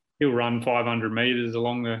he'll run 500 meters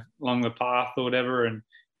along the path or whatever, and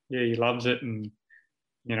yeah, he loves it. And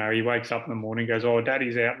he wakes up in the morning, goes, "Oh,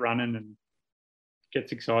 Daddy's out running," and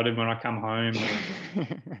gets excited when I come home.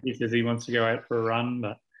 He says he wants to go out for a run,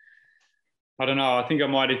 but I don't know. I think I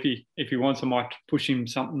might, if he wants, I might push him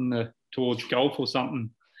something towards golf or something.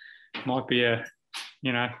 Might be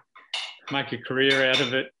make a career out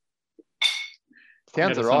of it.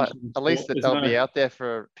 Sounds all right. At least that they'll be out there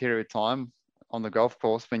for a period of time on the golf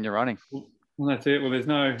course when you're running. Well, that's it. Well, there's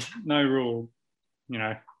no real,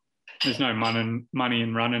 there's no money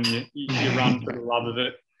in running. You run for the love of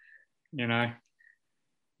it, you know.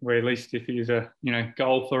 Where at least if he's a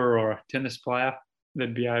golfer or a tennis player,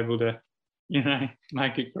 they'd be able to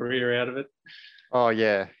make a career out of it. Oh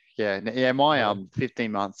yeah. My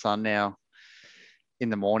 15-month son now, in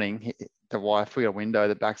the morning, the wife, we got a window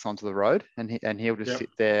that backs onto the road, and he'll just sit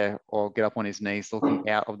there or get up on his knees looking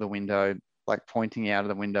out of the window, like pointing out of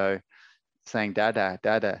the window, saying "Dada,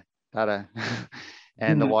 Dada, Dada,"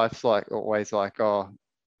 and the wife's like always like, "Oh,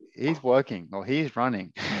 he's working or he's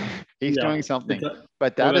running, he's doing something,"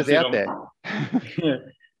 but Dada's out there.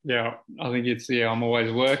 Yeah, I think I'm always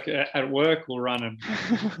at work or running.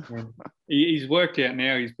 He's worked out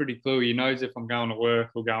now. He's pretty clear. He knows if I'm going to work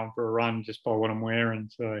or going for a run just by what I'm wearing.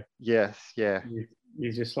 So yes, yeah.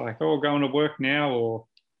 He's just like, oh, going to work now or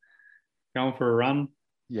going for a run.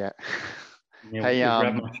 Yeah. Hey,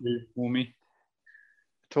 grab my shoes for me.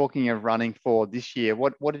 Talking of running for this year,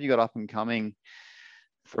 what have you got up and coming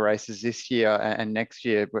for races this year and next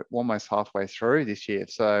year? We're almost halfway through this year,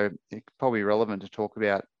 so it's probably relevant to talk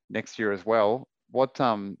about next year as well. What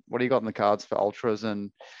do you got in the cards for ultras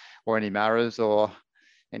or any maras or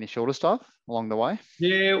any shorter stuff along the way?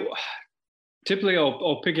 Yeah, typically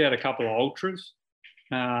I'll pick out a couple of ultras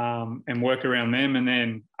and work around them, and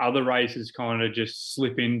then other races kind of just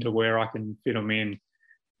slip into where I can fit them in.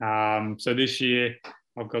 So this year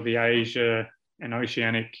I've got the Asia and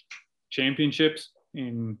Oceanic Championships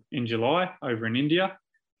in July over in India.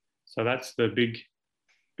 So that's the big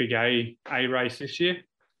A race this year.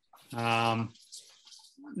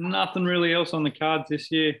 Nothing really else on the cards this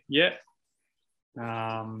year yet.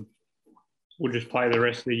 We'll just play the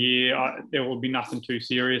rest of the year. There will be nothing too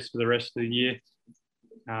serious for the rest of the year.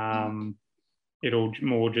 It'll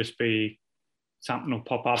more just be something will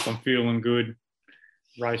pop up. I'm feeling good.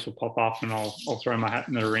 Race will pop up, and I'll throw my hat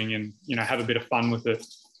in the ring and have a bit of fun with it.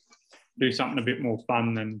 Do something a bit more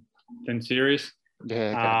fun than serious.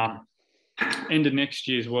 Yeah. Okay. End of next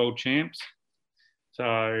year's World Champs.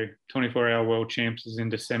 So 24-hour World Champs is in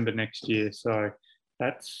December next year. So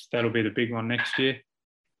that'll be the big one next year.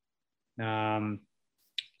 Depending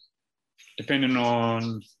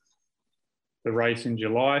on the race in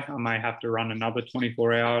July, I may have to run another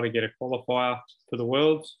 24-hour to get a qualifier for the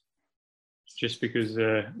Worlds, just because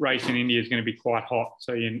the race in India is going to be quite hot.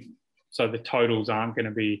 So the totals aren't going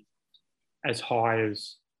to be as high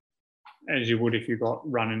as you would if you got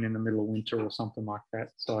running in the middle of winter or something like that.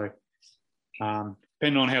 So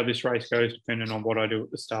depending on how this race goes, depending on what I do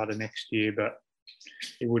at the start of next year, but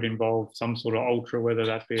it would involve some sort of ultra, whether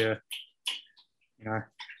that be a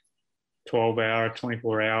 12-hour,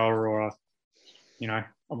 24-hour, or I've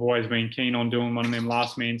always been keen on doing one of them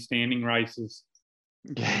last man standing races.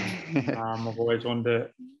 I've always wanted to.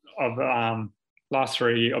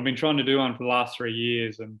 I've been trying to do one for the last 3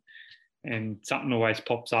 years, and something always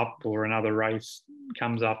pops up or another race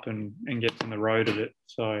comes up and gets in the road of it.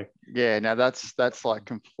 So yeah, now that's like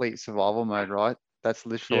complete survival mode, right? That's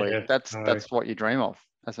literally that's what you dream of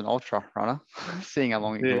as an ultra runner, seeing how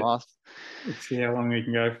long you can last. See how long you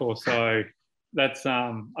can go for. So that's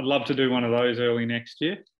I'd love to do one of those early next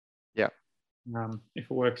year. Yeah. If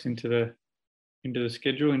it works into the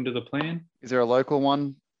schedule, into the plan. Is there a local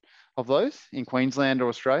one of those in Queensland or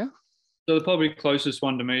Australia? So the probably closest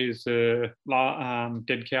one to me is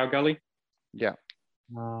Dead Cow Gully. Yeah.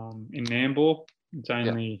 In Nambour. It's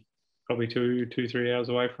only probably 2-3 hours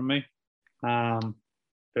away from me.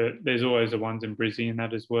 But there's always the ones in Brizzy and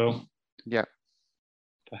that as well. Yeah.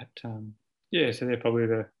 But so they're probably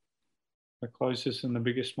the closest and the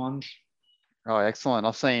biggest ones. Oh, excellent.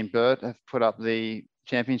 I've seen Bert have put up the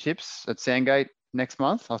championships at Sandgate next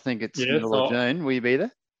month. I think it's middle of June. Will you be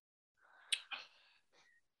there?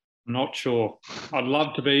 I'm not sure. I'd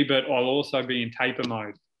love to be, but I'll also be in taper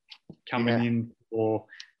mode coming in for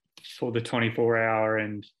the 24-hour,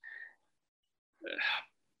 and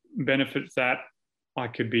benefits that I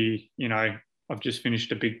could be, I've just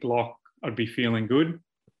finished a big block. I'd be feeling good.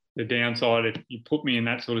 The downside, if you put me in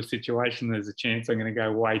that sort of situation, there's a chance I'm going to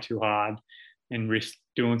go way too hard and risk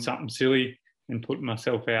doing something silly and putting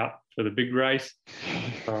myself out for the big race.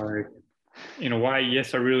 So in a way,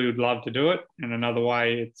 yes, I really would love to do it. And another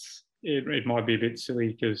way, it might be a bit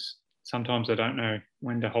silly because sometimes I don't know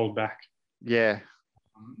when to hold back. Yeah.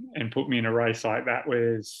 And put me in a race like that where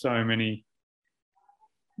there's so many,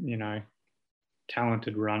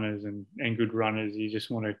 talented runners and good runners. You just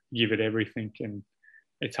want to give it everything, and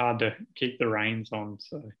it's hard to keep the reins on.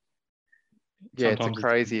 So yeah, it's a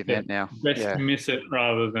crazy event now. Best to miss it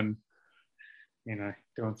rather than,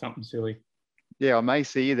 doing something silly. Yeah, I may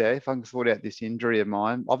see you there if I can sort out this injury of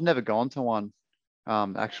mine. I've never gone to one,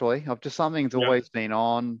 actually. I've just something's always been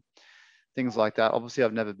on. things like that. Obviously,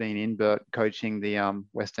 I've never been in, but coaching the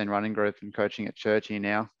West End running group and coaching at church here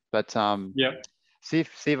now. But Yep. see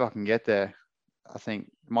if I can get there. I think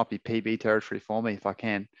it might be PB territory for me if I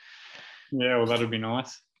can. Yeah, well, that'd be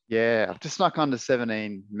nice. Yeah, I've just snuck under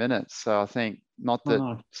 17 minutes. So I think not that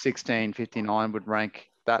Oh, 16:59 would rank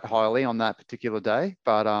that highly on that particular day,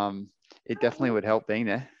 but it definitely would help being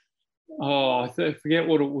there. I forget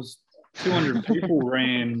what it was. 200 people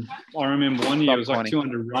ran. I remember one year it was like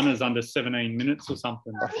 200 runners under 17 minutes or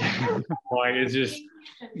something. Like it's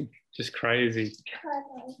just crazy.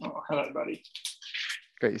 Oh, hello, buddy.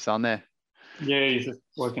 Got your son there. Yeah, he's just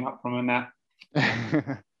woken up from a nap.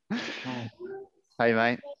 Oh. Hey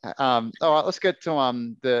mate. All right, let's get to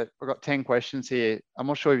we've got 10 questions here. I'm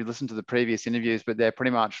not sure if you listened to the previous interviews, but they're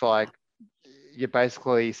pretty much like you're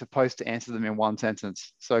basically supposed to answer them in one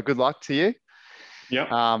sentence. So good luck to you. Yeah.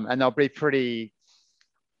 And they'll be pretty,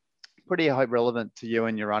 I hope, relevant to you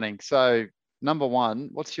and your running. So number one,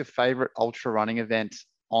 what's your favorite ultra running event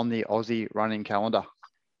on the Aussie running calendar?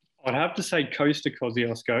 I'd have to say Coast to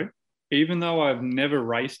Kosciuszko. Even though I've never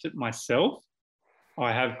raced it myself,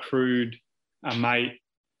 I have crewed a mate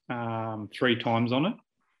 3 times on it,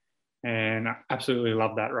 and I absolutely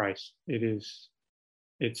love that race. It's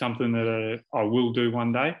something that I will do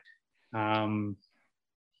one day, and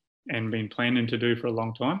been planning to do for a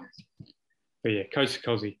long time. But yeah, Coast to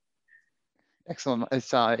Kosci. Excellent.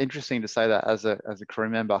 It's interesting to say that as a crew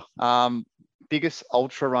member. Biggest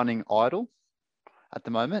ultra running idol at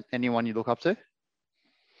the moment? Anyone you look up to?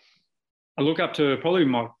 I look up to probably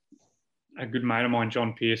a good mate of mine,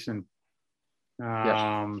 John Pearson.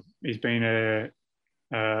 He's been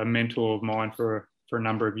a mentor of mine for a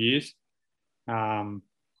number of years.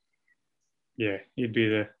 He'd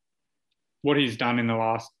be what he's done in the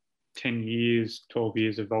last 10 years, 12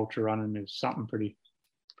 years of ultra running is something pretty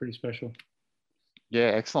special.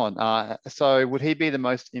 Yeah, excellent. So would he be the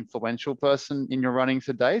most influential person in your running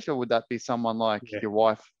to date, or would that be someone like your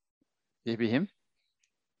wife? Would it be him?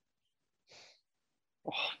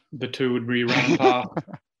 Oh, the two would be running past.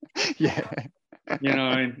 Yeah. You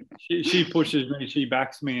know, she pushes me, she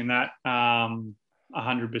backs me in that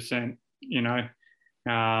 100%, you know.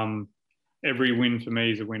 Every win for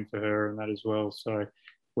me is a win for her and that as well. So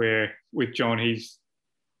where with John, he's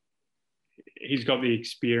got the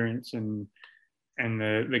experience and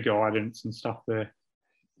the guidance and stuff there.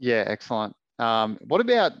 Yeah, excellent. What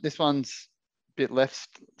about this one's bit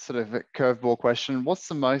left sort of a curveball question? What's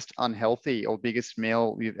the most unhealthy or biggest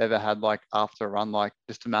meal you've ever had, like after a run, like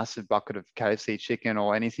just a massive bucket of KFC chicken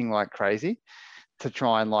or anything like crazy to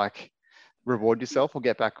try and like reward yourself or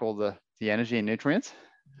get back all the energy and nutrients?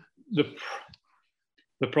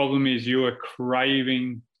 The problem is I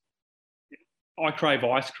crave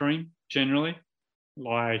ice cream generally,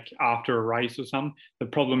 like after a race or something. The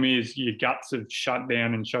problem is your guts have shut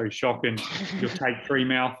down and show shock, and you'll take 3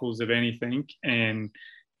 mouthfuls of anything and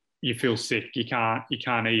you feel sick. You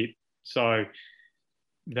can't eat. So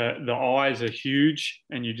the eyes are huge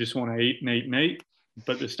and you just want to eat and eat and eat,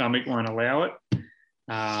 but the stomach won't allow it.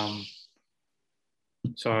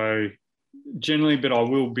 So generally, but I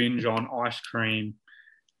will binge on ice cream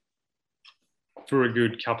for a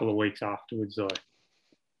good couple of weeks afterwards though.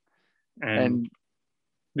 And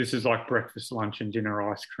this is like breakfast, lunch and dinner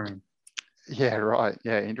ice cream. Yeah, right.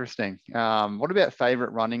 Yeah, interesting. What about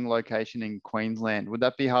favourite running location in Queensland? Would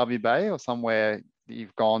that be Harvey Bay or somewhere that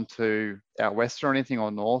you've gone to out west or anything, or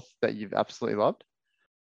north that you've absolutely loved?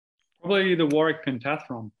 Probably the Warwick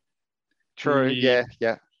Pentathlon. True. Yeah.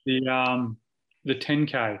 The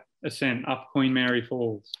 10K ascent up Queen Mary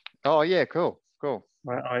Falls. Oh yeah, cool.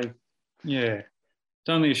 It's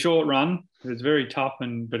only a short run, but it's very tough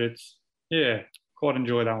but it's quite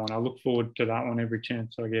enjoy that one. I look forward to that one every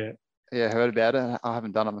chance I get. Yeah, heard about it. I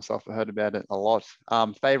haven't done it myself, but heard about it a lot.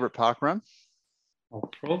 Favorite park run? I'll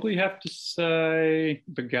probably have to say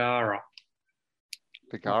Bargara.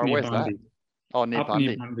 Where's that? Oh, near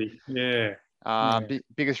Bundy. Yeah.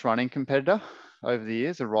 Biggest running competitor over the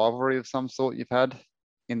years, a rivalry of some sort you've had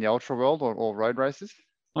in the ultra world or road races?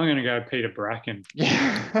 I'm going to go Peter Bracken.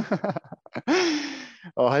 Yeah.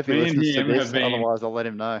 Well, I hope he listens to this. Otherwise, I'll let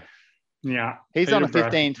him know. Yeah. He's Peter on a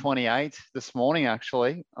 15:28 this morning,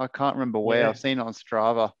 actually. I can't remember where. I've seen it on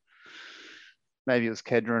Strava. Maybe it was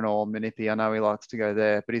Kedron or Minipi. I know he likes to go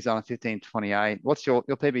there, but he's on a 15:28. What's your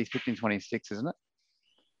PB is 15:26, isn't it?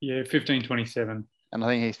 Yeah, 15:27. And I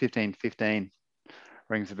think he's 15:15.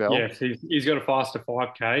 Rings a bell. Yes, he's got a faster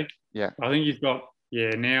 5K. Yeah. I think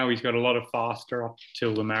now he's got a lot of faster up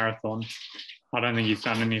till the marathon. I don't think he's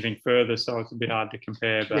done anything further, so it's a bit hard to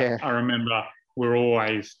compare. But I remember we're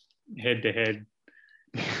always head to head.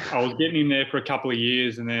 I was getting in there for a couple of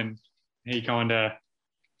years, and then he kind of,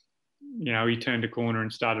 he turned a corner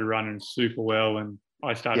and started running super well, and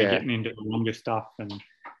I started Yeah. getting into the longer stuff. And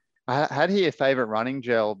I had here a favorite running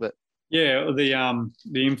gel, but yeah, the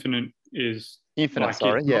Infinite is Infinite, like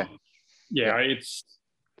sorry. Yeah. it's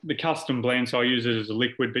the custom blend, so I use it as a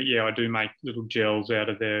liquid. But yeah, I do make little gels out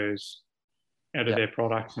of their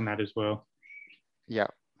products and that as well. Yeah.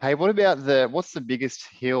 Hey, what about what's the biggest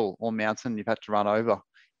hill or mountain you've had to run over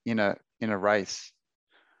in a race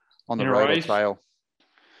on the In a road or race, trail?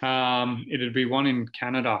 it'd be one in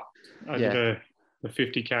Canada. I did Yeah. the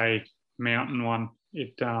 50K mountain one.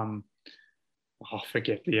 I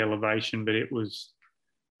forget the elevation, but it was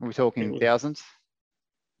Are we talking thousands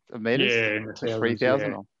of meters in the to thousands. 3,000?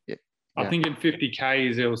 Yeah, Or yeah. I Yeah. think in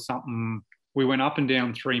 50Ks there was something. We went up and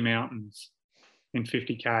down 3 mountains in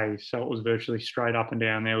 50Ks, so it was virtually straight up and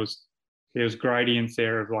down. There was gradients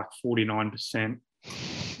there of like 49%,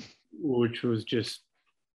 which was just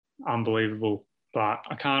unbelievable. But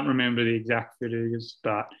I can't remember the exact figures,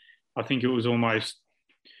 but I think it was almost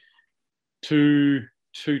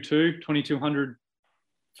 2,200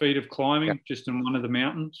 feet of Yeah. climbing just in one of the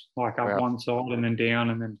mountains, like up Wow. one side and then down,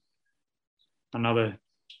 and then another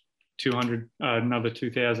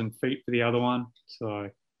 2,000 feet for the other one. So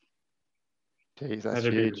Geez, that's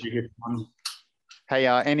that'd be the huge. biggest one. Hey,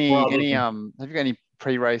 Well, have you got any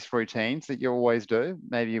pre-race routines that you always do?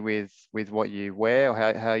 Maybe with what you wear, or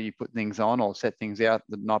how you put things on, or set things out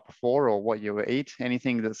the night before, or what you eat?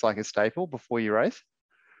 Anything that's like a staple before you race?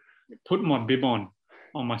 putting my bib on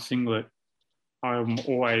my singlet, I'm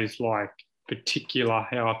always like particular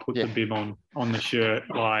how I put Yeah. the bib on the shirt,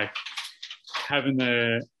 like having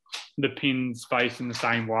the pins facing the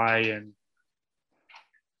same way, and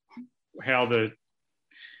how the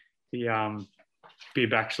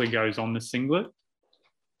bib actually goes on the singlet.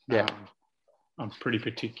 Yeah. I'm pretty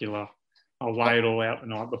particular. I'll lay it all out the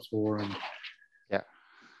night before, and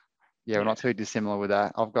Yeah, we're not too dissimilar with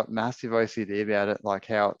that. I've got massive OCD about it, like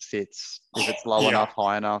how it sits, if it's low enough,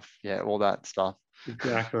 high enough, all that stuff.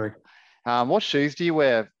 Exactly. What shoes do you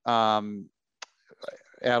wear out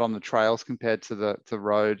on the trails compared to the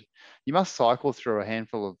road? You must cycle through a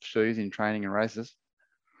handful of shoes in training and races.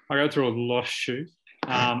 I go through a lot of shoes.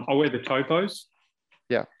 I wear the Topos.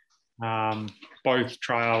 Yeah. Both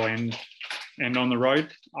trail and on the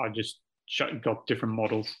road. I just got different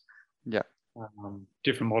models. Yeah.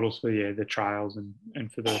 Different models for the trails and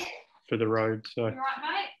for the road. So, right,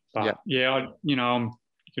 mate? but I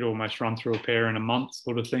could almost run through a pair in a month,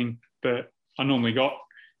 sort of thing. But I normally got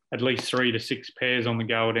at least 3 to 6 pairs on the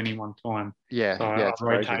go at any one time. Yeah. So Yeah. I It's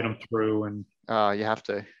rotate crazy. them through, and You have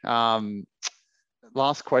to.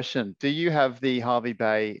 Last question: do you have the Harvey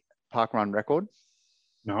Bay park run record?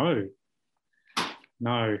 no.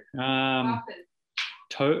 I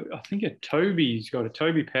think Toby's got it.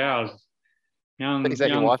 Toby Powers, Is that your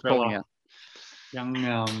young wife fella, calling out?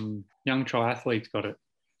 young triathlete's got it.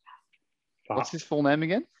 But What's his full name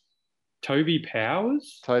again? Toby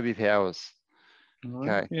Powers. Toby Powers.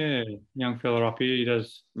 Okay. Yeah, young fella up here. He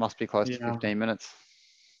does. Must be close to 15 minutes.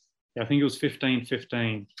 Yeah, I think it was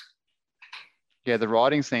 15:15. Yeah, the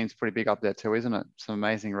riding scene's pretty big up there too, isn't it? Some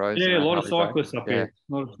amazing roads. Yeah, a around lot of Harvey Bay. cyclists up here.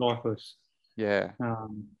 A lot of cyclists. Yeah.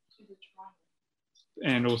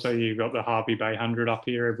 And also you've got the Harvey Bay 100 up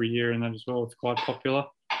here every year, and that as well. It's quite popular.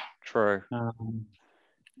 True.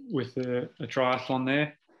 With a triathlon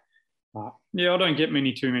there. I don't get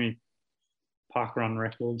too many park run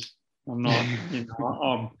records. I'm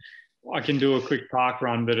not, I can do a quick park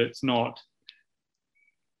run, but it's not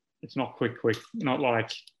quick. Not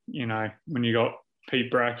like, when you got Pete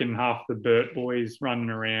Bracken and half the Burt boys running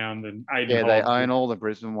around, and Aiden Yeah, they Hobbs own all the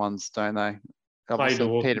Brisbane ones, don't they? Obviously,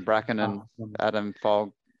 Dawson. Peter Bracken and Adam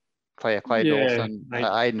Fogg, Clay Dawson,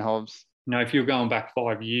 Aiden Hobbs. If you're going back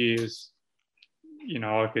 5 years,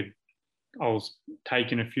 I was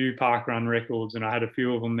taking a few parkrun records, and I had a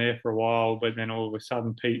few of them there for a while, but then all of a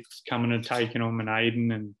sudden Pete's coming and taking them, and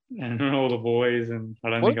Aiden and all the boys, and I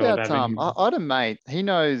don't think I was having. I had a mate. He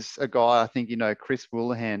knows a guy. I think Chris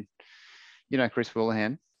Woolahan. You know Chris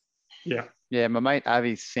Woolahan? Yeah. Yeah, my mate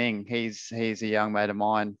Avi Singh. He's a young mate of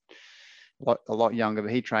mine, a lot younger,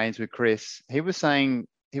 but he trains with Chris. He was saying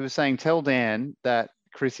tell Dan that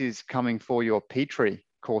Chris is coming for your Petrie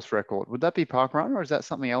course record. Would that be parkrun, or is that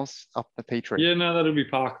something else up the Petrie? Yeah, no, that'll be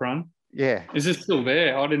parkrun. Yeah. Is it still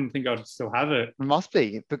there? I didn't think I'd still have it. It must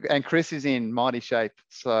be. And Chris is in mighty shape,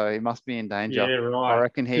 so he must be in danger. Yeah, right. I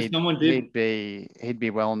reckon he'd be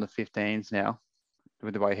well in the 15s now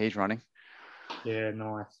with the way he's running. Yeah,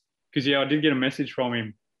 nice. Because I did get a message from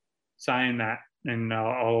him saying that, and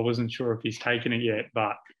I wasn't sure if he's taken it yet,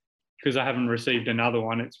 but because I haven't received another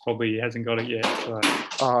one, it's probably hasn't got it yet. So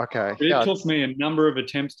Oh, okay. it took me a number of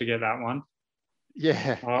attempts to get that one.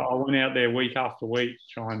 Yeah. I went out there week after week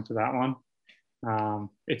trying for that one.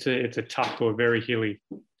 It's a tough tour, very hilly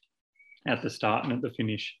at the start and at the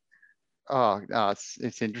finish. Oh, no,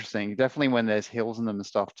 it's interesting. Definitely when there's hills in them and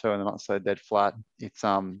stuff too, and they're not so dead flat. It's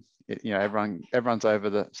everyone's over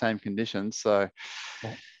the same conditions. So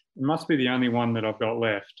it must be the only one that I've got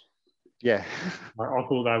left. yeah. I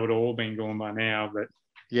thought they would have all been gone by now, but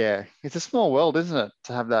Yeah, it's a small world, isn't it,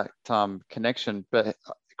 to have that connection. But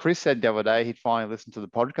Chris said the other day he'd finally listened to the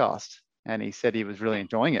podcast, and he said he was really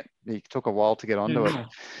enjoying it. He took a while to get onto it.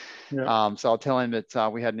 Yeah. So I'll tell him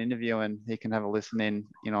that we had an interview, and he can have a listen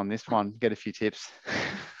in on this one, get a few tips.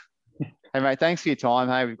 Hey mate, thanks for your time.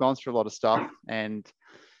 Hey, we've gone through a lot of stuff, and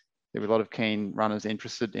there were a lot of keen runners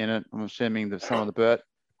interested in it. I'm assuming that some of the Burt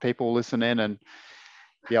people listen in, and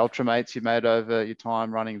the ultramates you made over your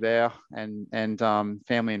time running there, and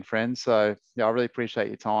family and friends. So yeah, I really appreciate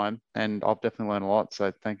your time, and I've definitely learned a lot.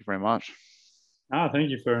 So thank you very much. Thank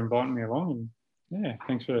you for inviting me along, and yeah,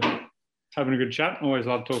 thanks for having a good chat. Always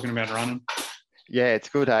love talking about running. Yeah, it's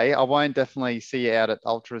good, hey. I won't definitely see you out at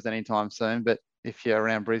ultras anytime soon, but if you're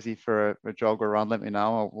around Brizzy for a jog or run, let me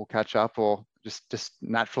know. We'll catch up, or just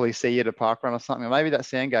naturally see you at a park run or something. Or maybe that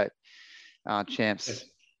Sandgate champs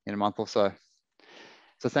in a month or so.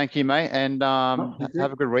 So thank you, mate, and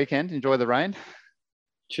have a good weekend. Enjoy the rain.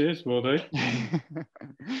 Cheers, will do.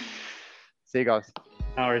 See you guys.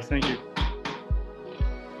 No worries, thank you.